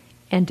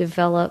and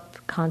develop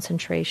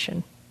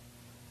concentration.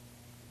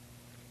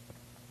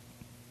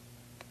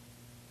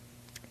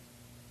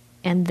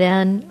 And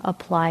then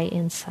apply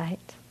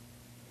insight.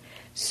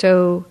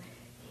 So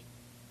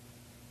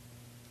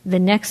the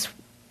next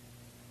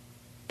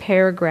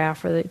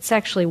paragraph, or it's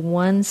actually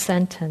one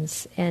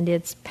sentence, and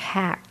it's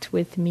packed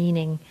with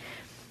meaning.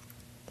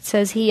 It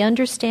says, he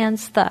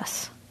understands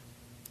thus: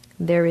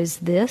 there is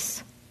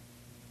this,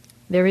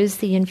 there is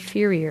the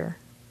inferior,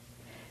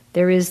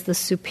 there is the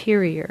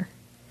superior,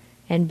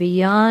 and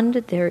beyond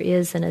there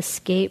is an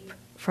escape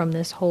from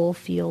this whole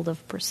field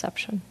of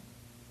perception.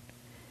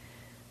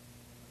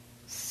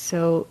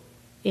 So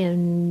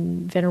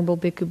in Venerable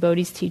Bhikkhu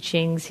Bodhi's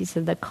teachings, he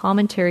said the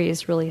commentary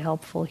is really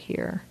helpful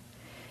here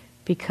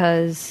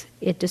because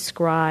it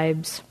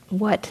describes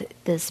what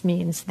this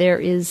means. There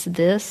is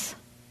this.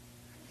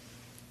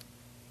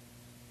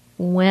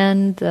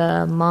 When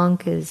the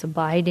monk is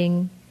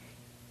abiding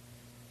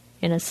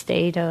in a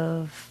state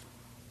of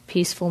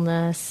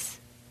peacefulness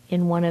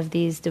in one of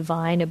these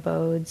divine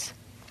abodes,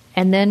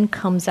 and then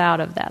comes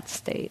out of that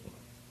state,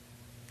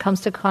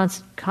 comes to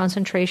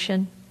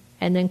concentration,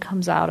 and then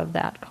comes out of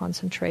that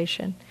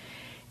concentration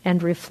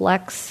and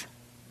reflects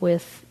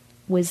with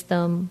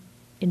wisdom,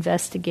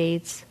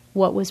 investigates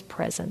what was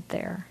present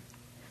there.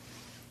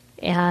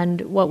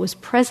 And what was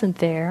present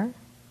there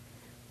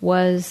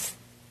was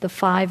the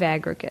 5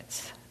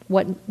 aggregates,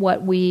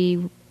 what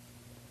we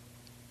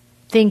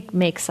think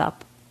makes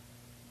up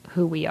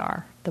who we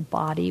are. The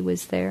body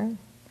was there,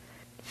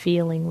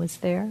 feeling was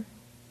there,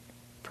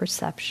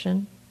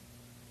 perception,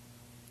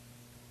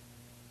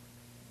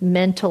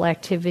 mental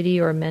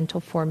activity or mental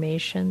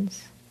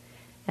formations,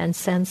 and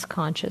sense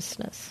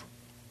consciousness.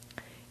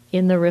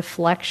 In the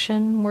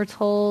reflection, we're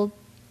told,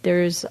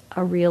 there's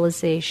a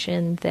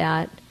realization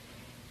that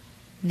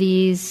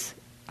these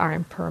are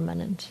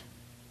impermanent.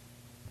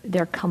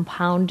 They're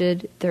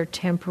compounded, they're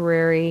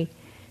temporary,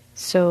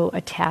 so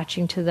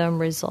attaching to them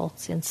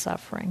results in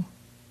suffering.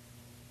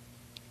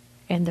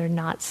 And they're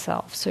not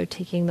self. So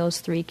taking those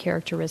 3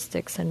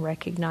 characteristics and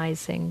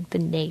recognizing the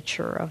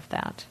nature of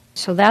that.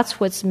 So that's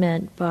what's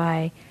meant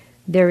by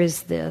there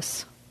is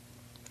this.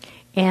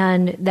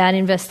 And that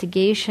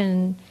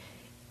investigation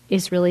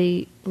is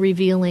really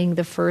revealing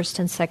the first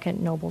and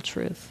second noble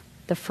truth.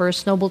 The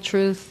first noble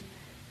truth,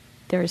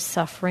 there is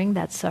suffering.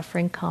 That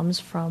suffering comes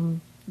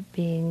from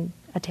being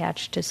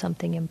attached to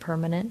something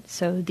impermanent.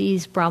 So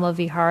these Brahma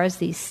Viharas,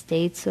 these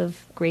states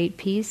of great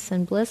peace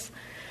and bliss,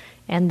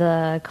 and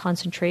the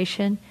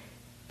concentration,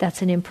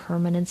 that's an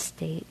impermanent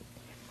state.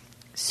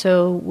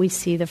 So we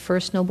see the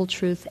first noble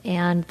truth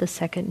and the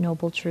second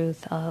noble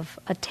truth of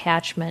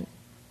attachment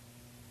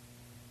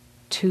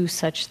to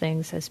such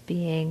things as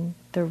being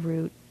the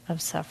root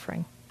of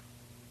suffering.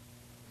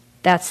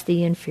 That's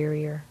the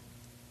inferior.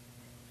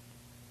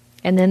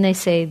 And then they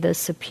say the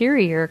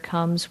superior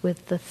comes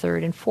with the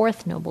third and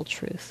fourth noble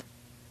truth.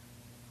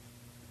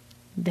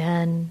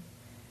 Then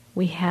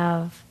we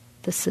have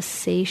the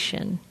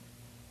cessation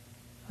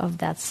of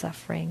that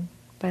suffering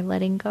by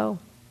letting go.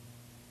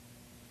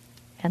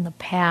 And the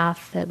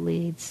path that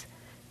leads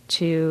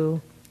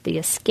to the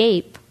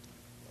escape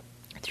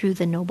through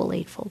the Noble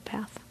Eightfold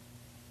Path.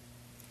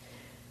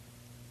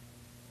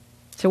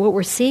 So what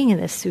we're seeing in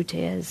this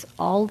sutta is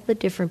all the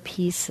different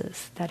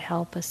pieces that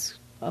help us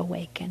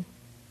awaken.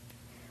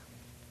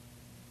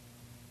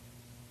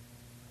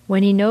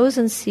 When he knows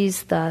and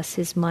sees thus,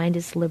 his mind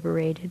is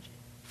liberated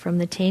from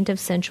the taint of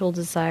sensual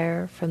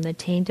desire, from the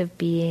taint of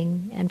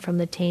being, and from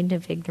the taint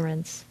of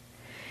ignorance.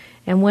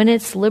 And when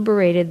it's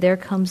liberated, there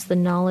comes the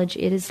knowledge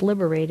it is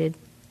liberated.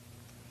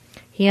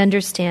 He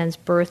understands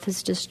birth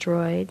is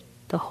destroyed,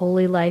 the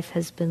holy life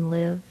has been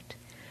lived,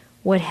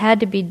 what had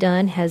to be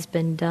done has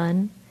been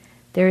done,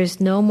 there is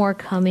no more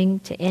coming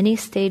to any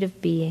state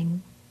of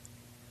being.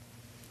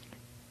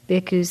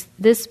 Bhikkhus,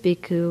 this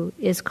bhikkhu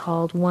is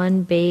called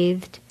one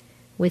bathed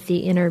with the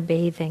inner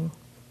bathing.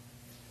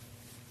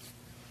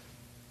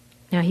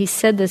 Now he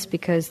said this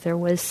because there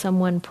was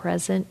someone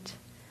present,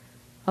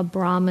 a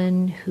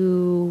Brahmin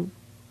who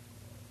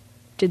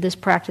did this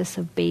practice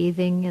of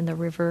bathing in the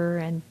river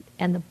and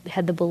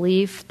had the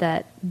belief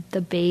that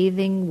the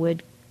bathing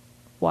would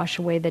wash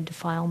away the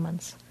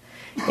defilements.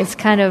 It's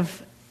kind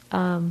of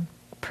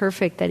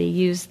perfect that he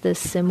used this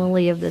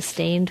simile of the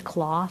stained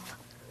cloth.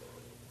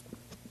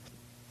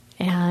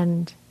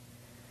 And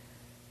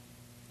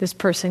this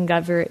person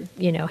got very,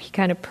 he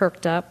kind of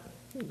perked up,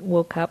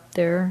 woke up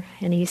there,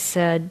 and he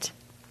said,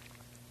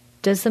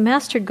 "Does the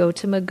Master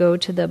Gotama go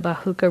to the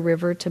Bahuka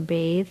River to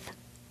bathe?"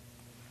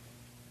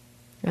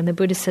 And the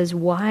Buddha says,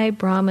 "Why,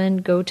 Brahman,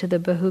 go to the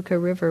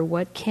Bahuka River?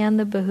 What can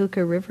the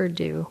Bahuka River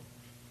do?"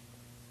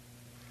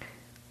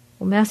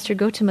 Well, Master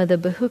Gotama, the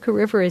Bahuka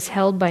River is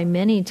held by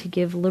many to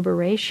give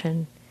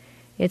liberation.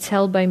 It's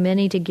held by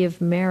many to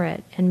give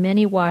merit, and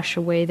many wash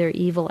away their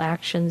evil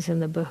actions in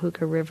the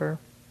Bahuka River.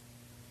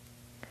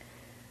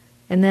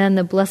 And then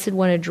the Blessed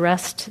One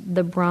addressed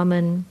the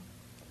Brahmin,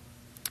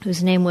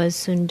 whose name was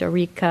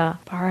Sundarika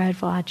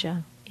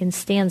Bharadvaja, in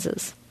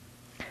stanzas.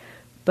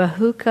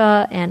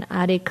 Bahuka and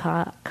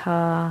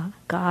Adhikaka,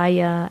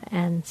 Gaya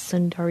and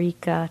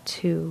Sundarika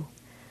too.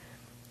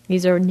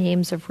 These are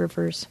names of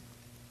rivers.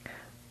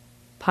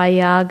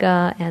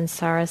 Payaga and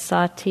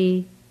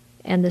Sarasati,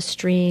 and the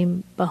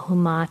stream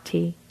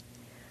Bahumati.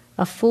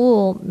 A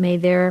fool may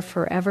there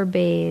forever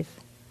bathe,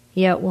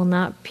 yet will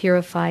not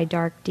purify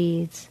dark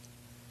deeds.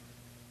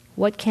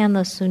 What can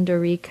the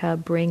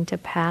Sundarika bring to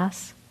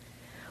pass?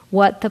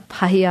 What the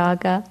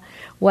Payaga?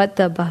 What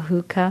the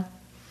Bahuka?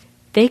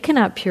 They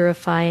cannot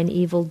purify an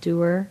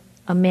evildoer,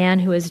 a man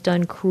who has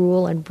done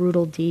cruel and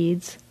brutal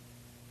deeds.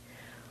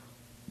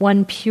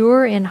 One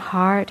pure in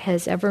heart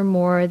has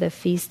evermore the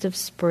feast of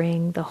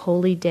spring, the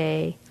holy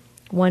day.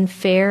 One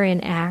fair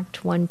in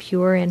act, one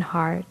pure in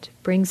heart,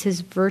 brings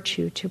his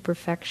virtue to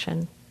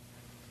perfection.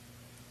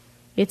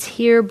 It's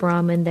here,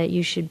 Brahman, that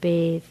you should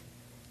bathe,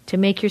 to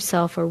make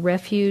yourself a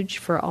refuge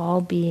for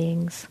all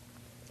beings.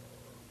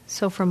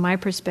 So from my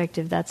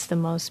perspective, that's the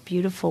most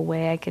beautiful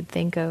way I could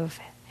think of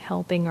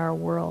helping our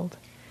world,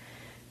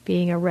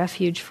 being a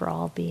refuge for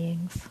all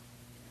beings.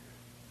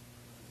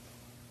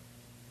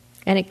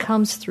 And it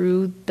comes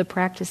through the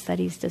practice that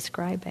he's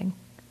describing.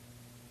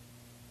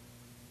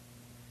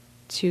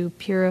 to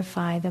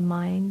purify the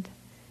mind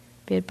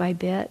bit by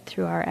bit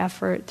through our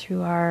effort,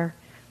 through our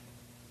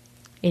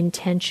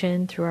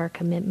intention, through our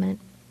commitment.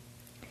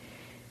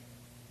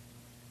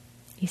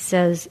 He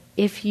says,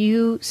 if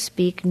you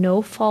speak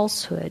no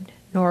falsehood,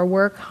 nor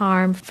work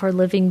harm for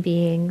living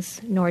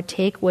beings, nor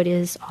take what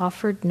is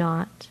offered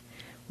not,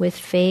 with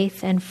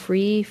faith and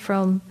free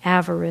from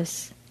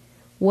avarice,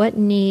 what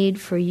need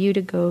for you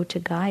to go to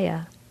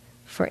Gaia?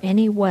 For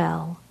any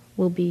well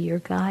will be your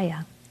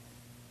Gaia.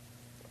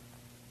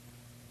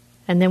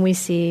 And then we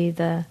see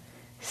the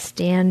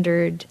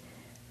standard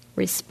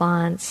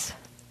response.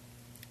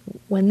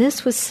 When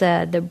this was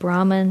said, the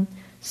Brahmin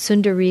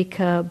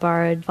Santussika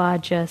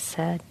Bharadvaja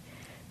said,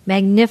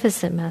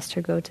 "Magnificent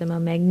Master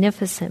Gotama,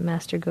 magnificent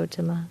Master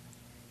Gotama.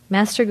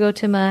 Master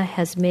Gotama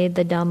has made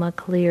the Dhamma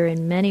clear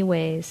in many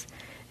ways,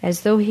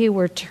 as though he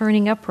were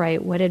turning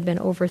upright what had been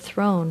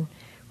overthrown,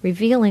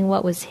 revealing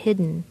what was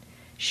hidden,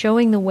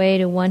 showing the way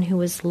to one who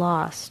was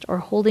lost, or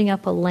holding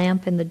up a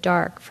lamp in the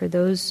dark for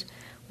those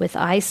with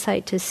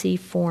eyesight to see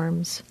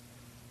forms.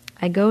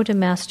 I go to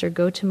Master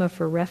Gotama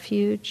for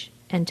refuge,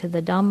 and to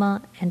the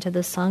Dhamma and to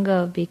the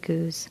Sangha of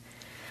bhikkhus.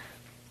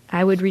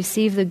 I would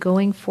receive the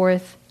going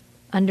forth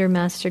under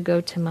Master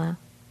Gotama.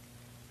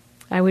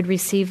 I would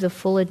receive the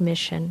full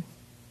admission."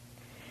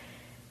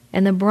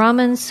 And the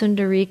Brahmin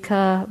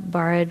Santussika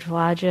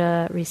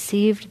Bharadvaja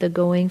received the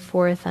going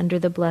forth under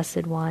the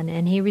Blessed One,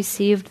 and he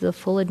received the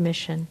full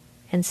admission.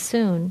 And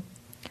soon,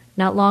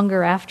 not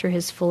longer after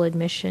his full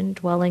admission,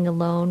 dwelling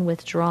alone,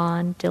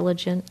 withdrawn,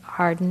 diligent,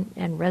 ardent,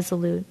 and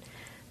resolute,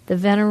 the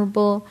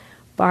Venerable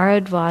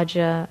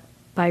Bharadvaja,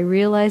 by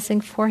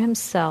realizing for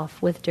himself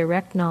with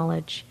direct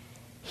knowledge,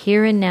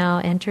 here and now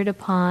entered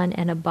upon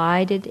and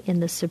abided in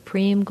the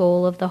supreme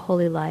goal of the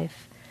holy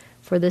life,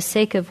 for the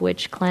sake of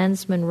which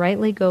clansmen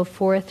rightly go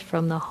forth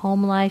from the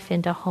home life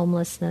into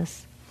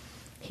homelessness.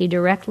 He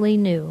directly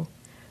knew,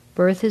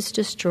 birth is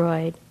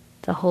destroyed,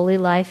 the holy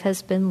life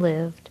has been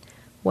lived,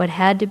 what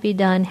had to be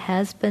done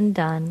has been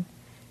done,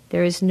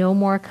 there is no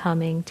more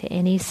coming to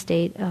any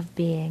state of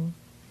being.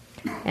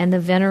 And the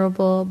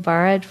Venerable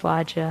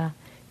Bharadvaja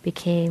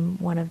became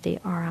one of the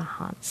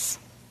Arahants.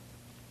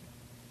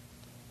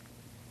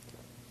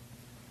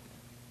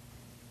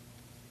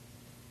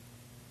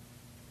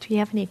 Do you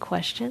have any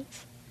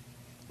questions?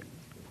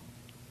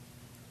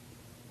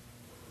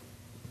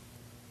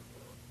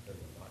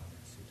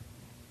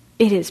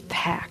 It is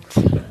packed.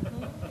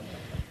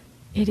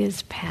 It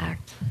is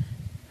packed.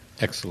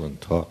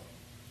 Excellent talk.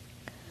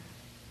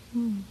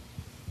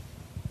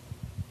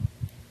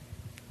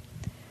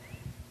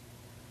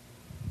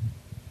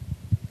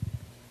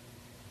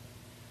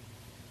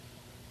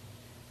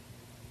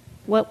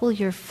 What will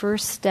your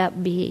first step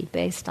be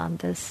based on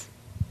this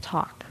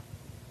talk?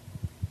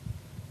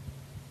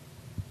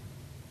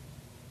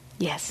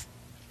 Yes.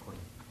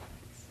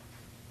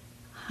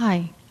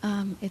 Hi.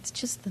 It's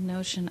just the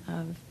notion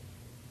of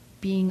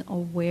being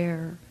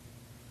aware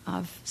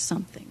of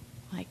something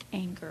like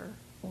anger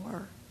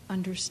or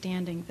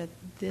understanding that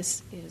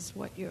this is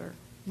what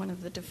one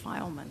of the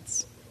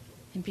defilements.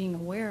 And being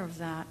aware of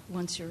that,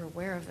 once you're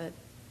aware of it,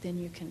 then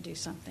you can do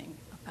something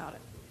about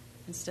it.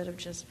 Instead of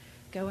just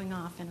going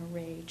off in a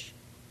rage.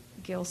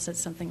 Gil said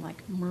something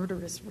like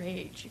murderous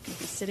rage. You can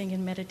be sitting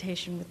in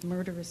meditation with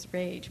murderous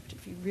rage, but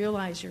if you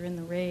realize you're in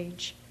the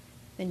rage,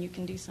 then you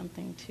can do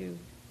something to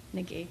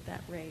negate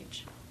that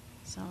rage.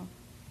 So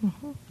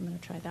I'm going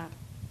to try that.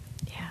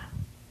 Yeah.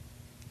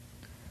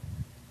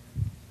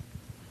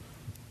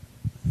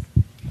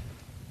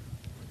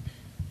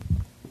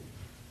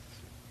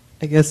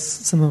 I guess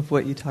some of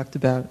what you talked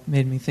about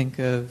made me think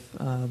of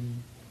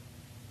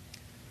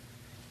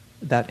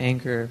about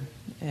anger,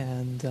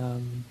 and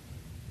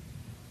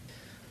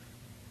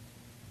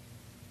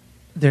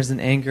there's an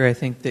anger, I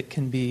think, that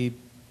can be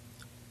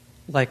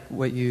like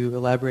what you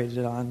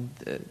elaborated on,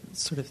 the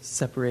sort of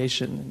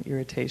separation and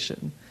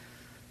irritation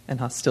and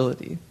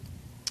hostility.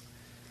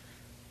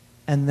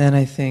 And then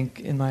I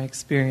think, in my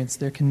experience,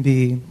 there can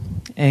be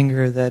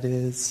anger that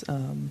is,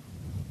 I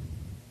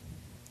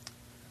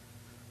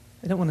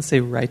don't want to say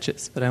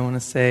righteous, but I want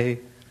to say,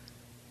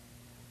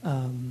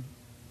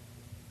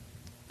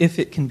 if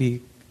it can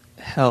be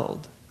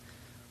held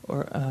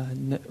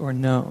or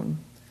known,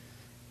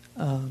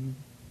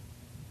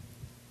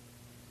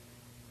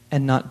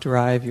 and not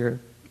drive your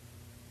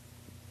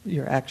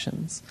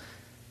actions.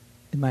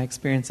 In my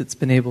experience, it's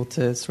been able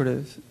to sort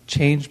of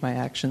change my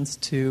actions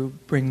to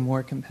bring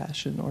more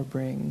compassion or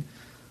bring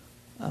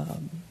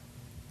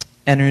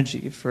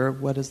energy for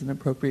what is an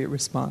appropriate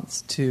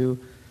response to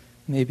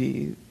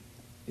maybe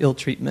ill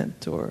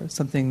treatment or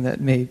something that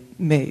may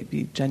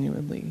be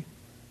genuinely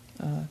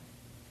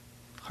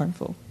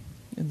harmful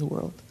in the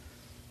world.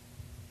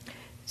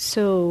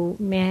 So,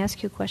 may I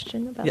ask you a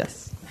question about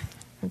Yes.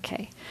 that?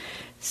 Okay.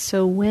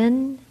 So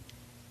when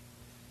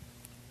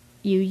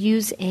you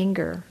use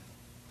anger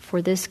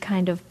for this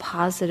kind of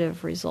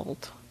positive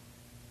result,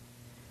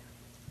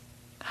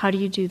 how do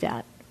you do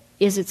that?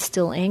 Is it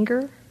still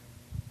anger?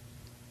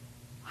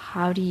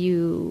 How do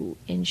you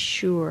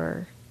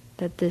ensure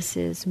that this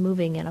is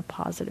moving in a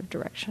positive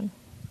direction?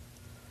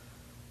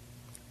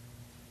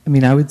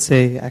 mean, I would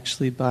say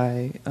actually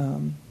by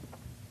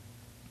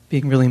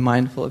being really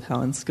mindful of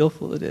how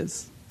unskillful it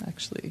is,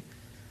 actually,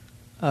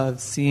 of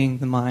seeing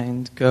the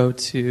mind go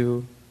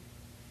to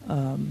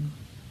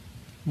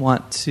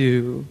want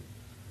to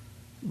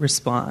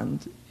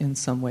respond in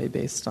some way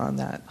based on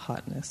that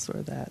hotness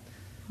or that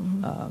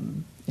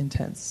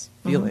intense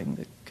feeling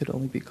that could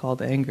only be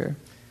called anger.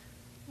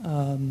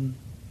 And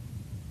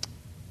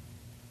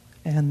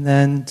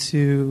then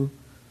to,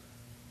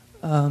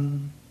 I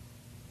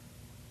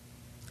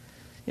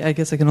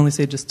guess I can only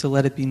say just to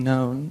let it be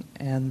known,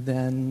 and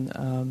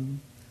then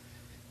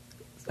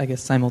I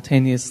guess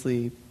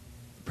simultaneously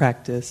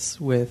practice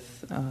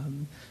with,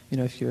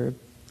 if you're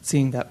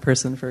seeing that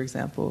person, for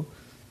example,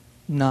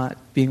 not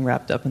being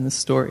wrapped up in the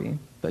story,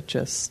 but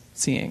just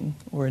seeing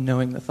or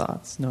knowing the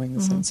thoughts, knowing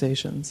the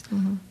sensations,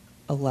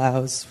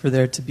 allows for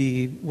there to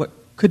be what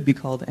could be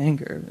called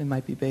anger. It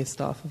might be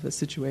based off of a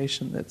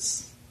situation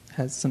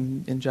has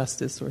some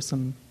injustice or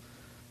some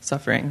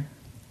suffering.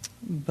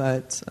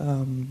 But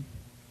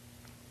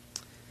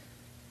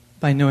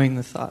by knowing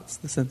the thoughts,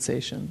 the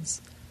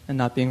sensations, and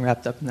not being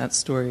wrapped up in that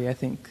story, I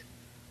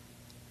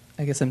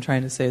guess I'm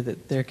trying to say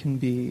that there can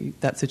be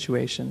that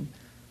situation,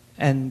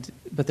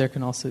 but there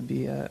can also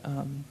be a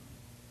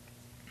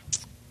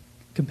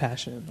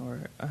compassion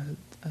or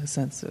a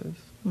sense of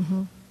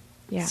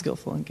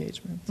skillful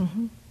engagement.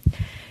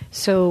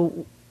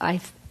 So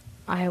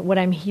what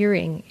I'm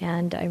hearing,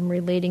 and I'm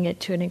relating it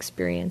to an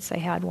experience I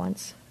had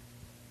once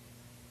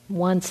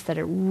that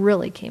it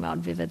really came out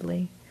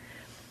vividly,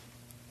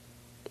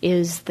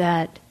 is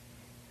that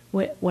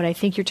what I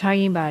think you're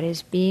talking about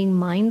is being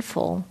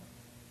mindful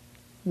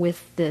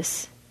with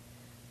this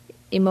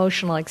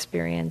emotional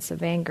experience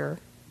of anger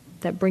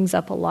that brings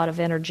up a lot of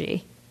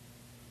energy.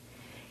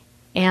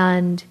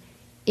 And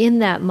in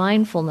that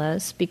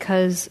mindfulness,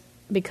 because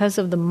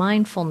of the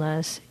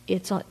mindfulness,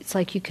 it's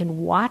like you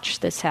can watch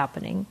this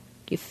happening.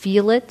 You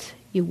feel it,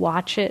 you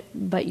watch it,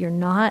 but you're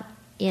not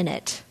in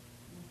it.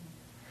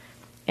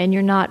 And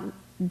you're not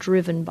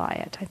driven by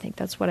it. I think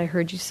that's what I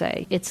heard you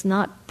say. It's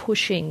not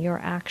pushing your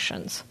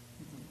actions.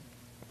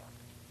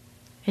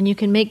 And you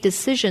can make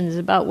decisions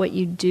about what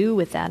you do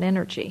with that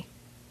energy.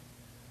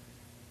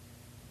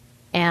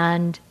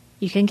 And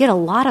you can get a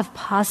lot of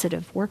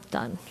positive work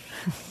done.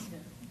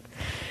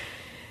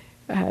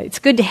 It's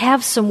good to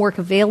have some work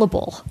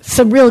available,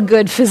 some real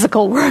good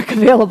physical work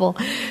available.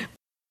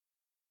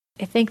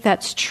 I think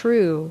that's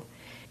true.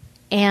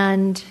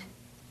 And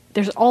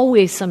there's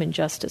always some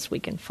injustice we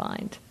can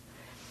find.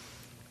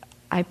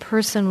 I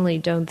personally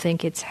don't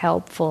think it's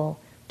helpful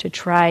to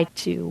try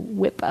to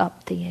whip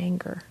up the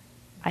anger.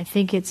 I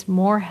think it's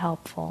more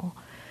helpful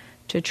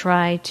to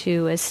try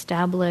to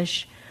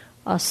establish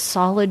a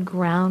solid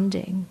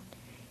grounding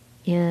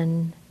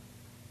in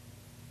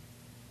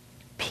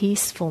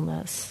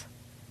peacefulness,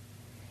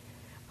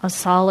 a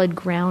solid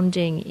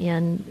grounding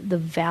in the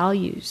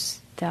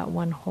values that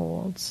one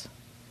holds,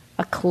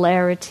 a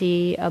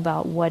clarity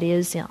about what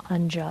is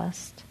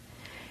unjust,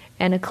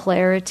 and a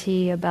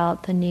clarity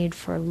about the need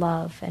for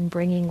love and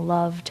bringing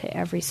love to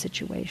every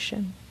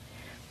situation.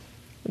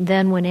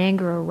 Then when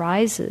anger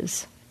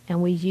arises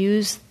and we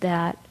use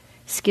that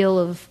skill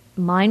of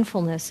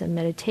mindfulness and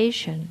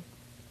meditation,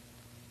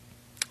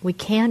 we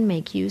can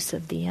make use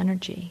of the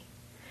energy,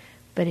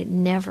 but it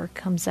never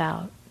comes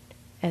out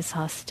as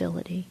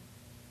hostility.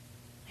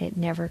 It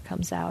never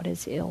comes out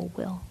as ill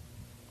will.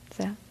 Is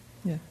that?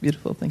 Yeah,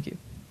 beautiful. Thank you.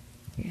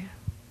 Yeah.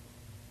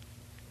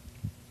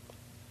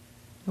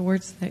 The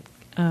words that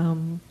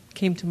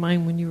came to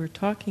mind when you were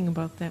talking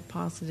about that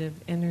positive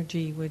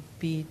energy would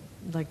be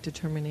like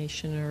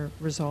determination or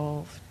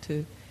resolve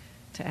to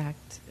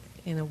act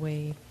in a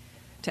way,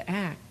 to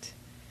act,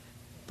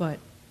 but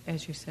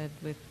as you said,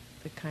 with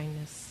the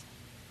kindness.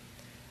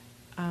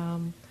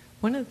 One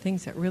of the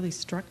things that really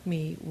struck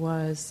me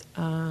was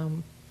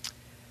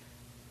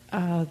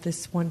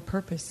this one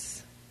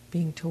purpose,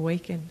 being to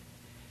awaken,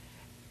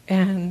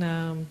 and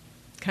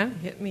kind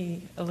of hit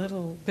me a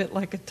little bit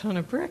like a ton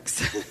of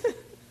bricks.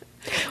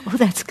 Oh,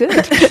 that's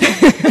good.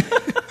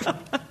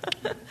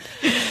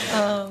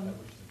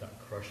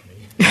 Crush me.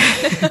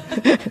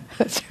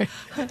 That's right.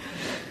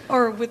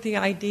 Or with the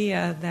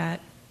idea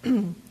that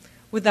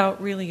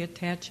without really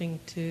attaching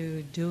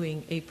to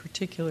doing a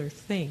particular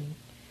thing,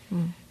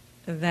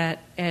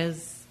 that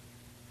as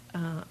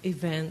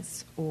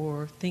events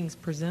or things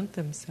present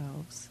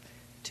themselves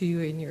to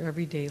you in your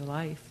everyday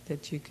life,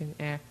 that you can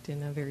act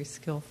in a very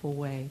skillful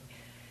way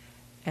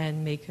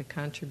and make a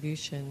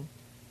contribution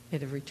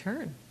at a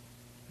return.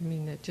 I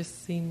mean, it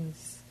just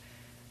seems...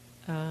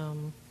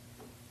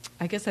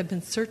 I guess I've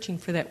been searching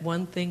for that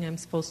one thing I'm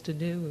supposed to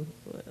do,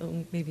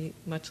 maybe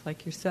much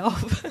like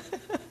yourself.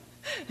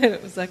 And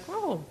it was like,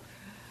 oh,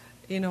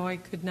 I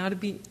could not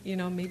be,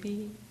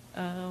 maybe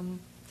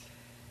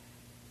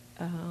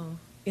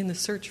in the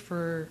search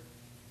for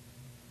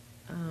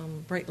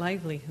bright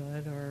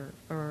livelihood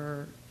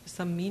or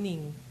some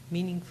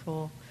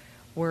meaningful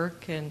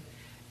work, and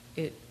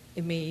it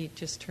may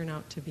just turn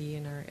out to be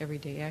in our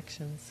everyday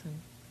actions.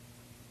 And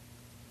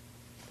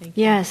Thank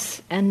you.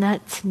 Yes, and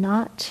that's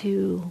not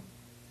to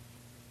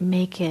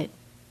make it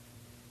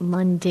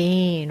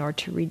mundane or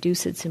to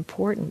reduce its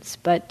importance,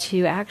 but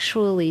to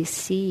actually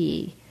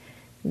see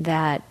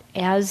that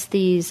as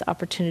these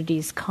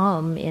opportunities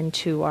come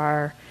into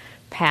our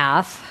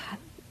path,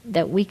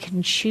 that we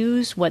can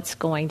choose what's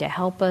going to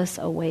help us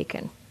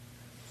awaken.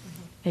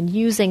 And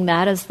using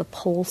that as the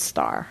pole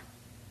star.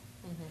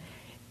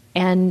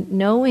 And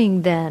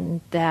knowing then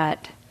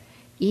that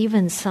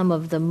even some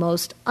of the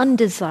most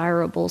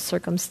undesirable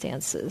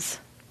circumstances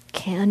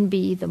can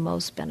be the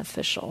most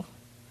beneficial.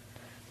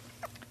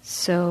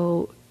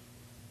 So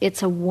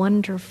it's a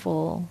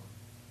wonderful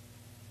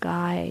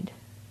guide.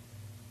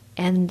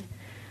 And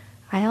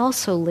I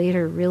also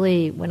later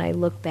really, when I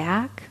look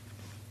back,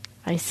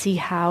 I see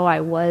how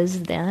I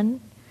was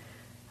then,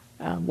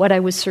 what I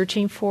was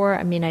searching for.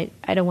 I mean,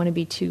 I don't want to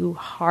be too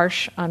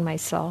harsh on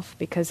myself,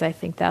 because I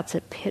think that's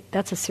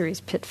a serious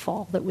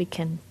pitfall that we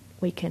can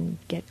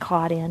get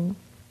caught in.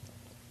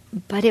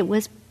 But it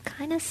was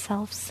kind of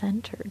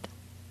self-centered.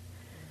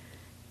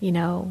 You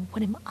know,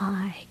 what am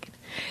I?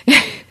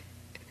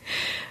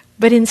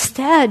 But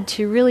instead,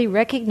 to really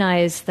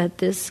recognize that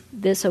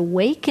this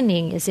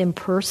awakening is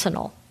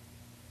impersonal.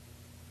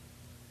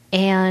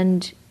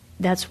 And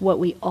that's what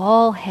we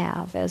all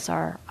have as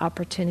our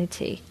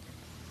opportunity.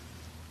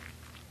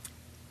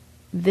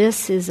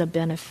 This is a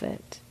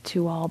benefit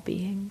to all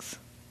beings.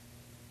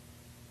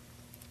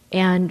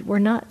 And we're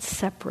not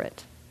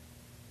separate.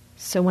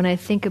 So when I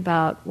think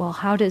about, well,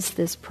 how does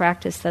this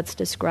practice that's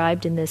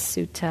described in this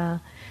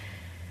sutta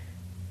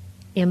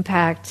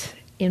impact,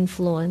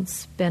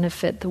 influence,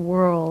 benefit the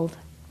world?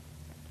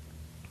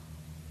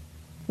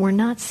 We're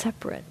not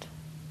separate.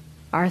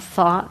 Our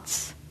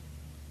thoughts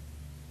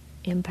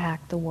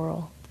impact the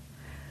world.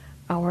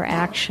 Our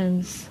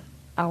actions,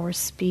 our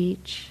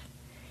speech,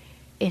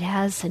 it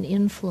has an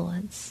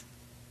influence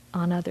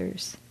on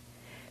others.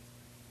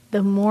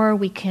 The more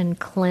we can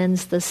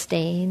cleanse the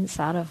stains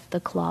out of the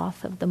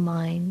cloth of the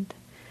mind,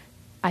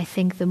 I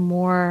think the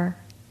more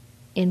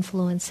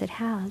influence it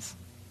has,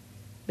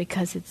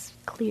 because it's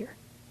clear,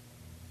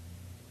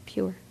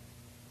 pure.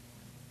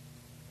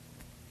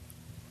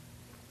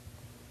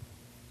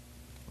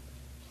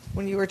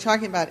 When you were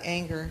talking about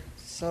anger,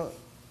 so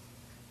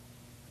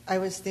I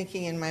was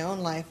thinking in my own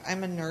life,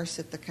 I'm a nurse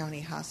at the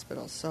county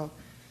hospital, so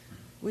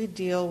we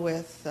deal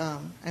with,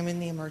 I'm in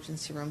the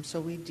emergency room, so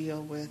we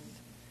deal with,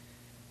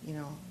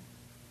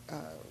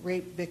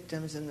 rape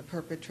victims and the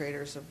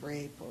perpetrators of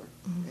rape, or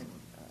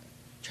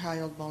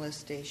child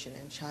molestation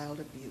and child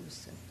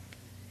abuse.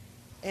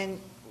 And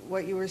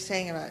what you were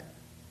saying about,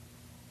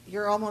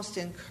 you're almost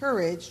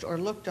encouraged or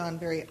looked on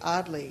very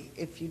oddly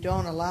if you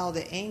don't allow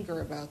the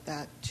anger about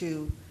that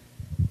to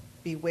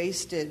be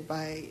wasted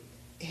by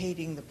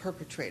hating the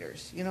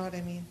perpetrators. You know what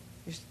I mean?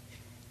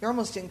 You're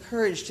almost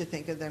encouraged to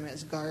think of them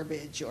as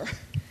garbage or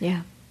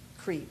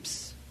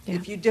creeps. Yeah.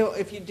 If you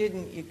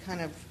didn't, you kind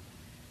of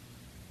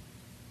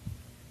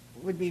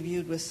would be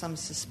viewed with some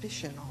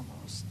suspicion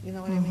almost. You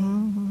know what I mean?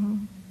 Mm-hmm.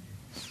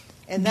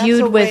 And that's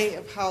a way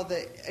of how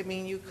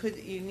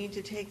you need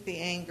to take the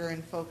anger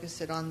and focus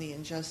it on the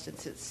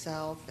injustice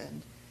itself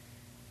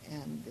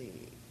and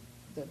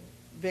the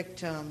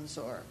victims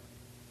or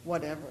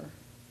whatever.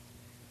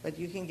 But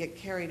you can get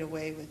carried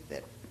away with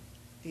it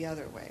the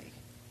other way.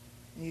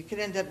 And you could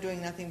end up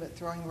doing nothing but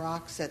throwing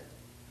rocks at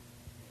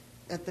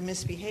the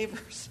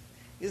misbehaviors.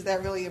 Is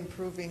that really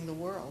improving the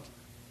world?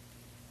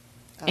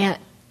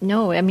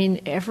 No, I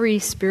mean, every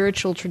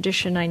spiritual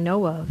tradition I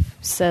know of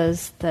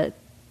says that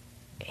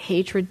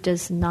hatred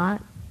does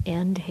not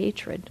end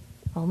hatred.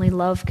 Only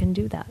love can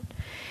do that.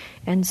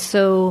 And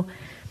so,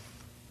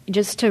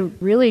 just to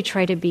really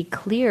try to be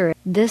clear,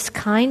 this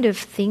kind of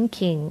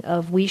thinking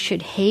of we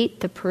should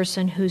hate the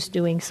person who's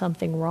doing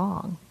something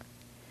wrong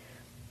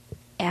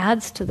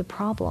adds to the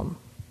problem.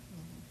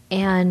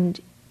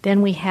 And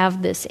then we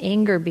have this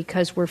anger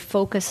because we're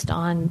focused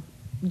on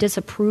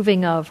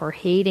disapproving of or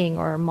hating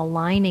or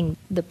maligning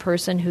the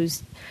person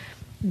who's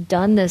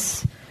done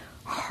this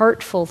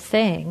hurtful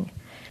thing.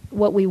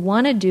 What we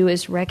want to do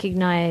is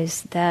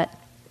recognize that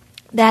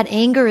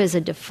anger is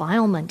a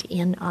defilement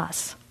in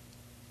us.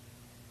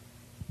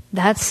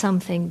 That's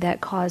something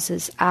that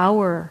causes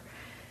our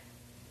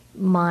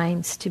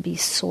minds to be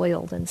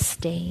soiled and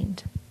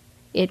stained.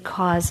 It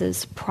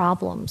causes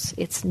problems.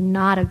 It's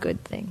not a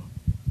good thing.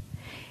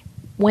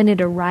 When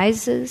it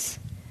arises,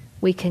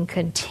 we can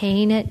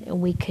contain it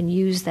and we can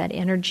use that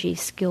energy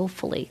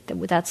skillfully.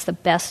 That's the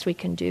best we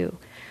can do.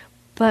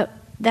 But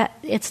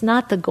it's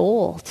not the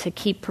goal to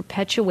keep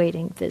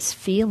perpetuating this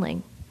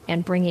feeling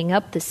and bringing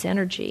up this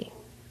energy.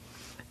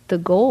 The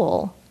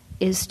goal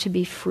is to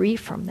be free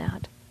from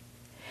that.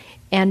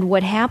 And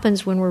what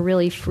happens when we're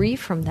really free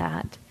from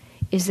that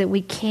is that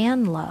we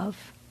can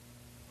love.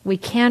 We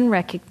can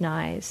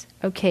recognize,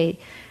 okay,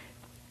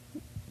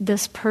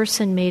 this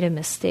person made a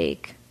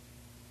mistake.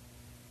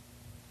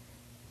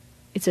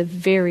 It's a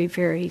very,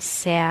 very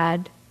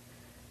sad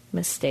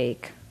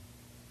mistake.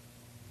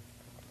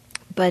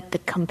 But the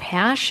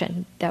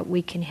compassion that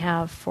we can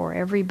have for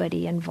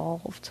everybody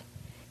involved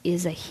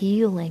is a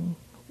healing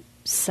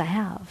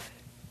salve.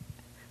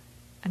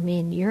 I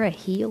mean, you're a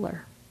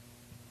healer.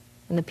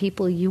 And the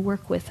people you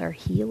work with are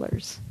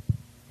healers.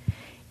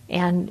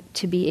 And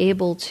to be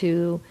able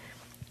to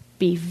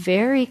be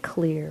very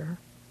clear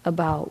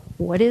about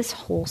what is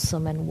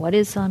wholesome and what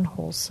is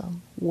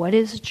unwholesome, what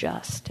is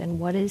just and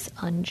what is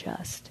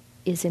unjust,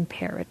 is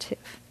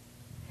imperative.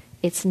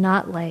 It's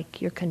not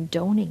like you're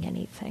condoning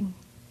anything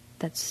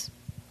that's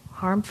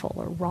harmful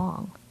or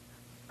wrong.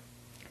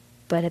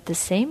 But at the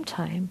same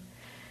time,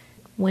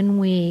 when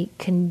we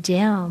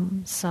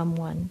condemn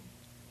someone,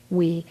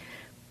 we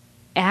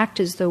act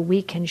as though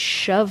we can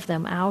shove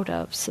them out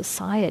of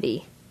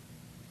society.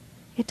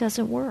 It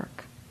doesn't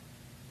work.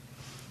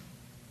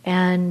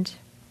 And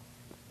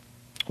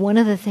one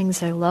of the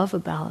things I love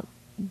about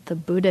the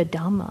Buddha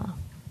Dhamma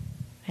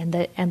and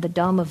the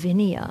Dhamma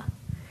Vinaya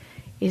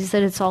is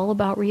that it's all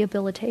about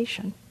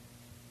rehabilitation.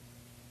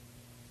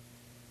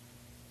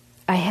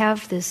 I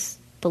have this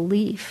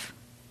belief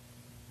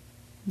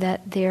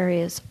that there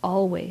is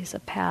always a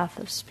path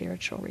of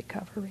spiritual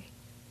recovery,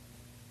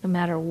 no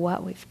matter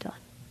what we've done.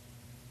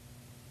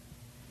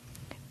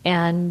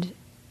 And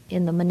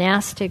in the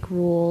monastic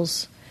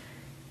rules,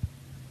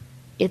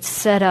 it's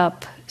set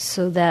up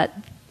so that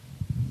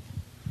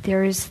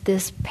there is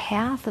this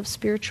path of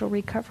spiritual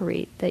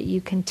recovery that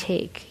you can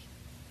take.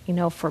 You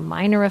know, for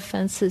minor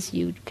offenses,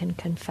 you can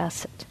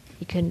confess it.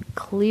 You can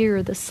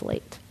clear the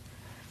slate.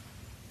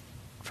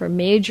 For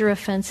major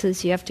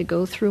offenses, you have to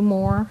go through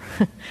more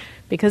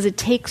because it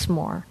takes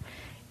more.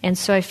 And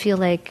so I feel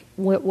like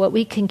what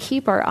we can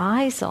keep our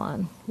eyes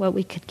on, what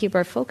we could keep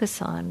our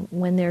focus on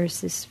when there's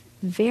this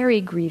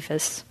very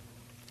grievous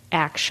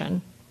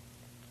action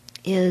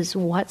is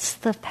what's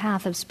the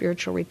path of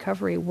spiritual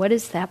recovery? What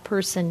does that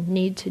person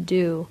need to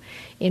do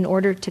in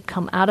order to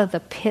come out of the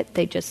pit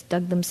they just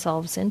dug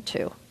themselves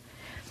into?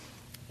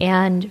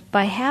 And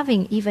by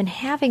having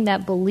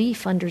that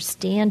belief,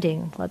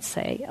 understanding, let's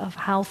say, of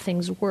how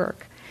things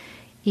work,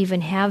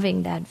 even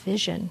having that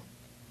vision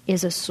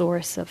is a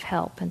source of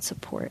help and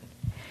support.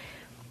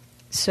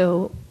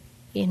 So,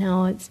 you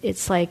know,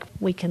 it's like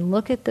we can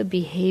look at the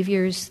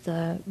behaviors,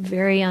 the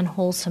very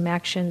unwholesome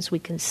actions. We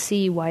can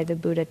see why the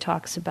Buddha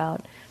talks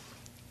about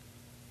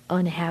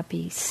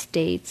unhappy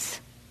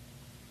states,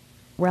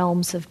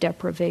 realms of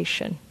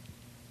deprivation,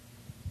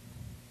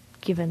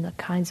 given the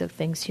kinds of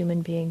things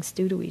human beings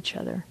do to each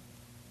other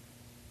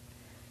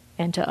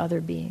and to other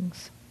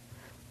beings.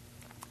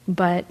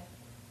 But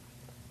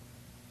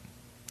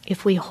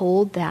if we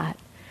hold that,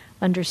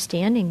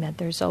 understanding that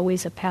there's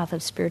always a path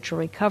of spiritual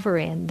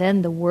recovery, and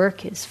then the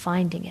work is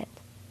finding it,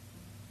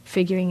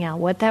 figuring out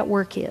what that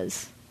work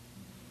is,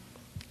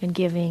 and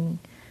giving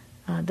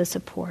the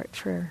support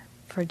for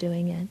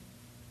doing it.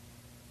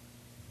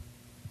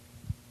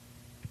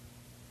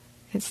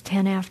 It's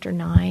 10 after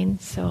 9,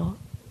 so...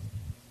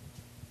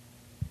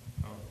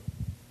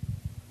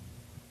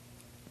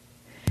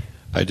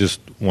 I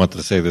just wanted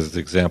to say there's an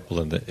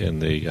example in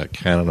the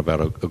canon about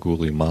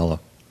Angulimala.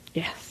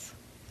 Yes.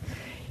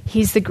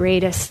 He's the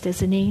greatest,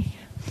 isn't he?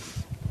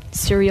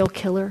 Serial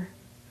killer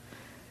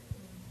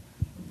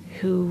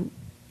who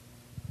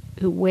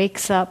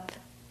wakes up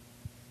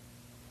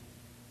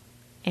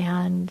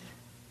and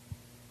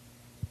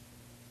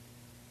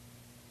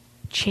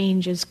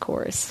changes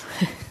course.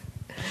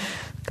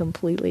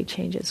 Completely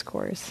changes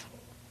course.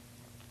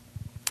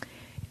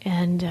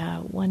 And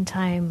one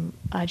time,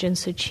 Ajahn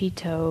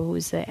Sucitto, who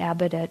was the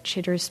abbot at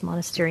Chithurst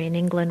Monastery in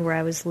England, where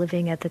I was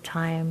living at the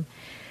time,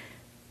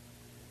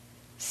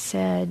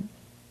 said,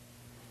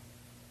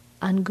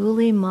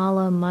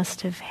 Angulimala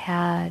must have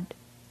had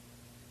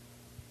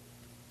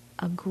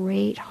a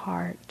great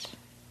heart,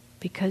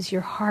 because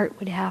your heart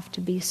would have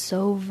to be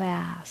so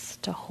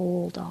vast to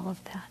hold all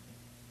of that.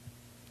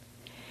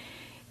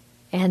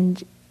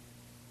 And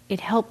it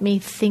helped me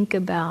think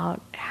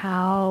about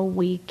how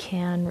we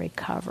can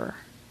recover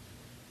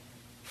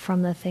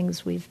from the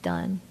things we've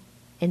done,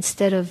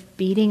 instead of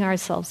beating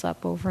ourselves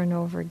up over and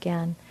over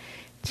again,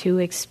 to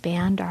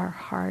expand our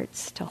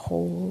hearts to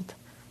hold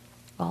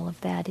all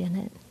of that in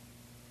it.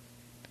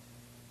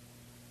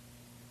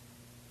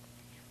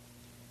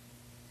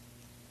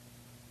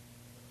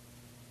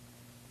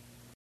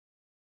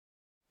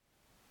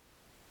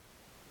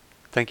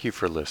 Thank you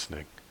for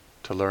listening.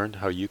 To learn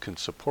how you can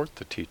support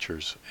the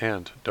teachers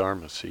and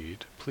Dharma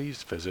Seed,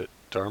 please visit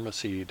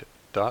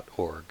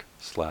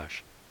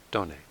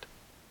dharmaseed.org/donate.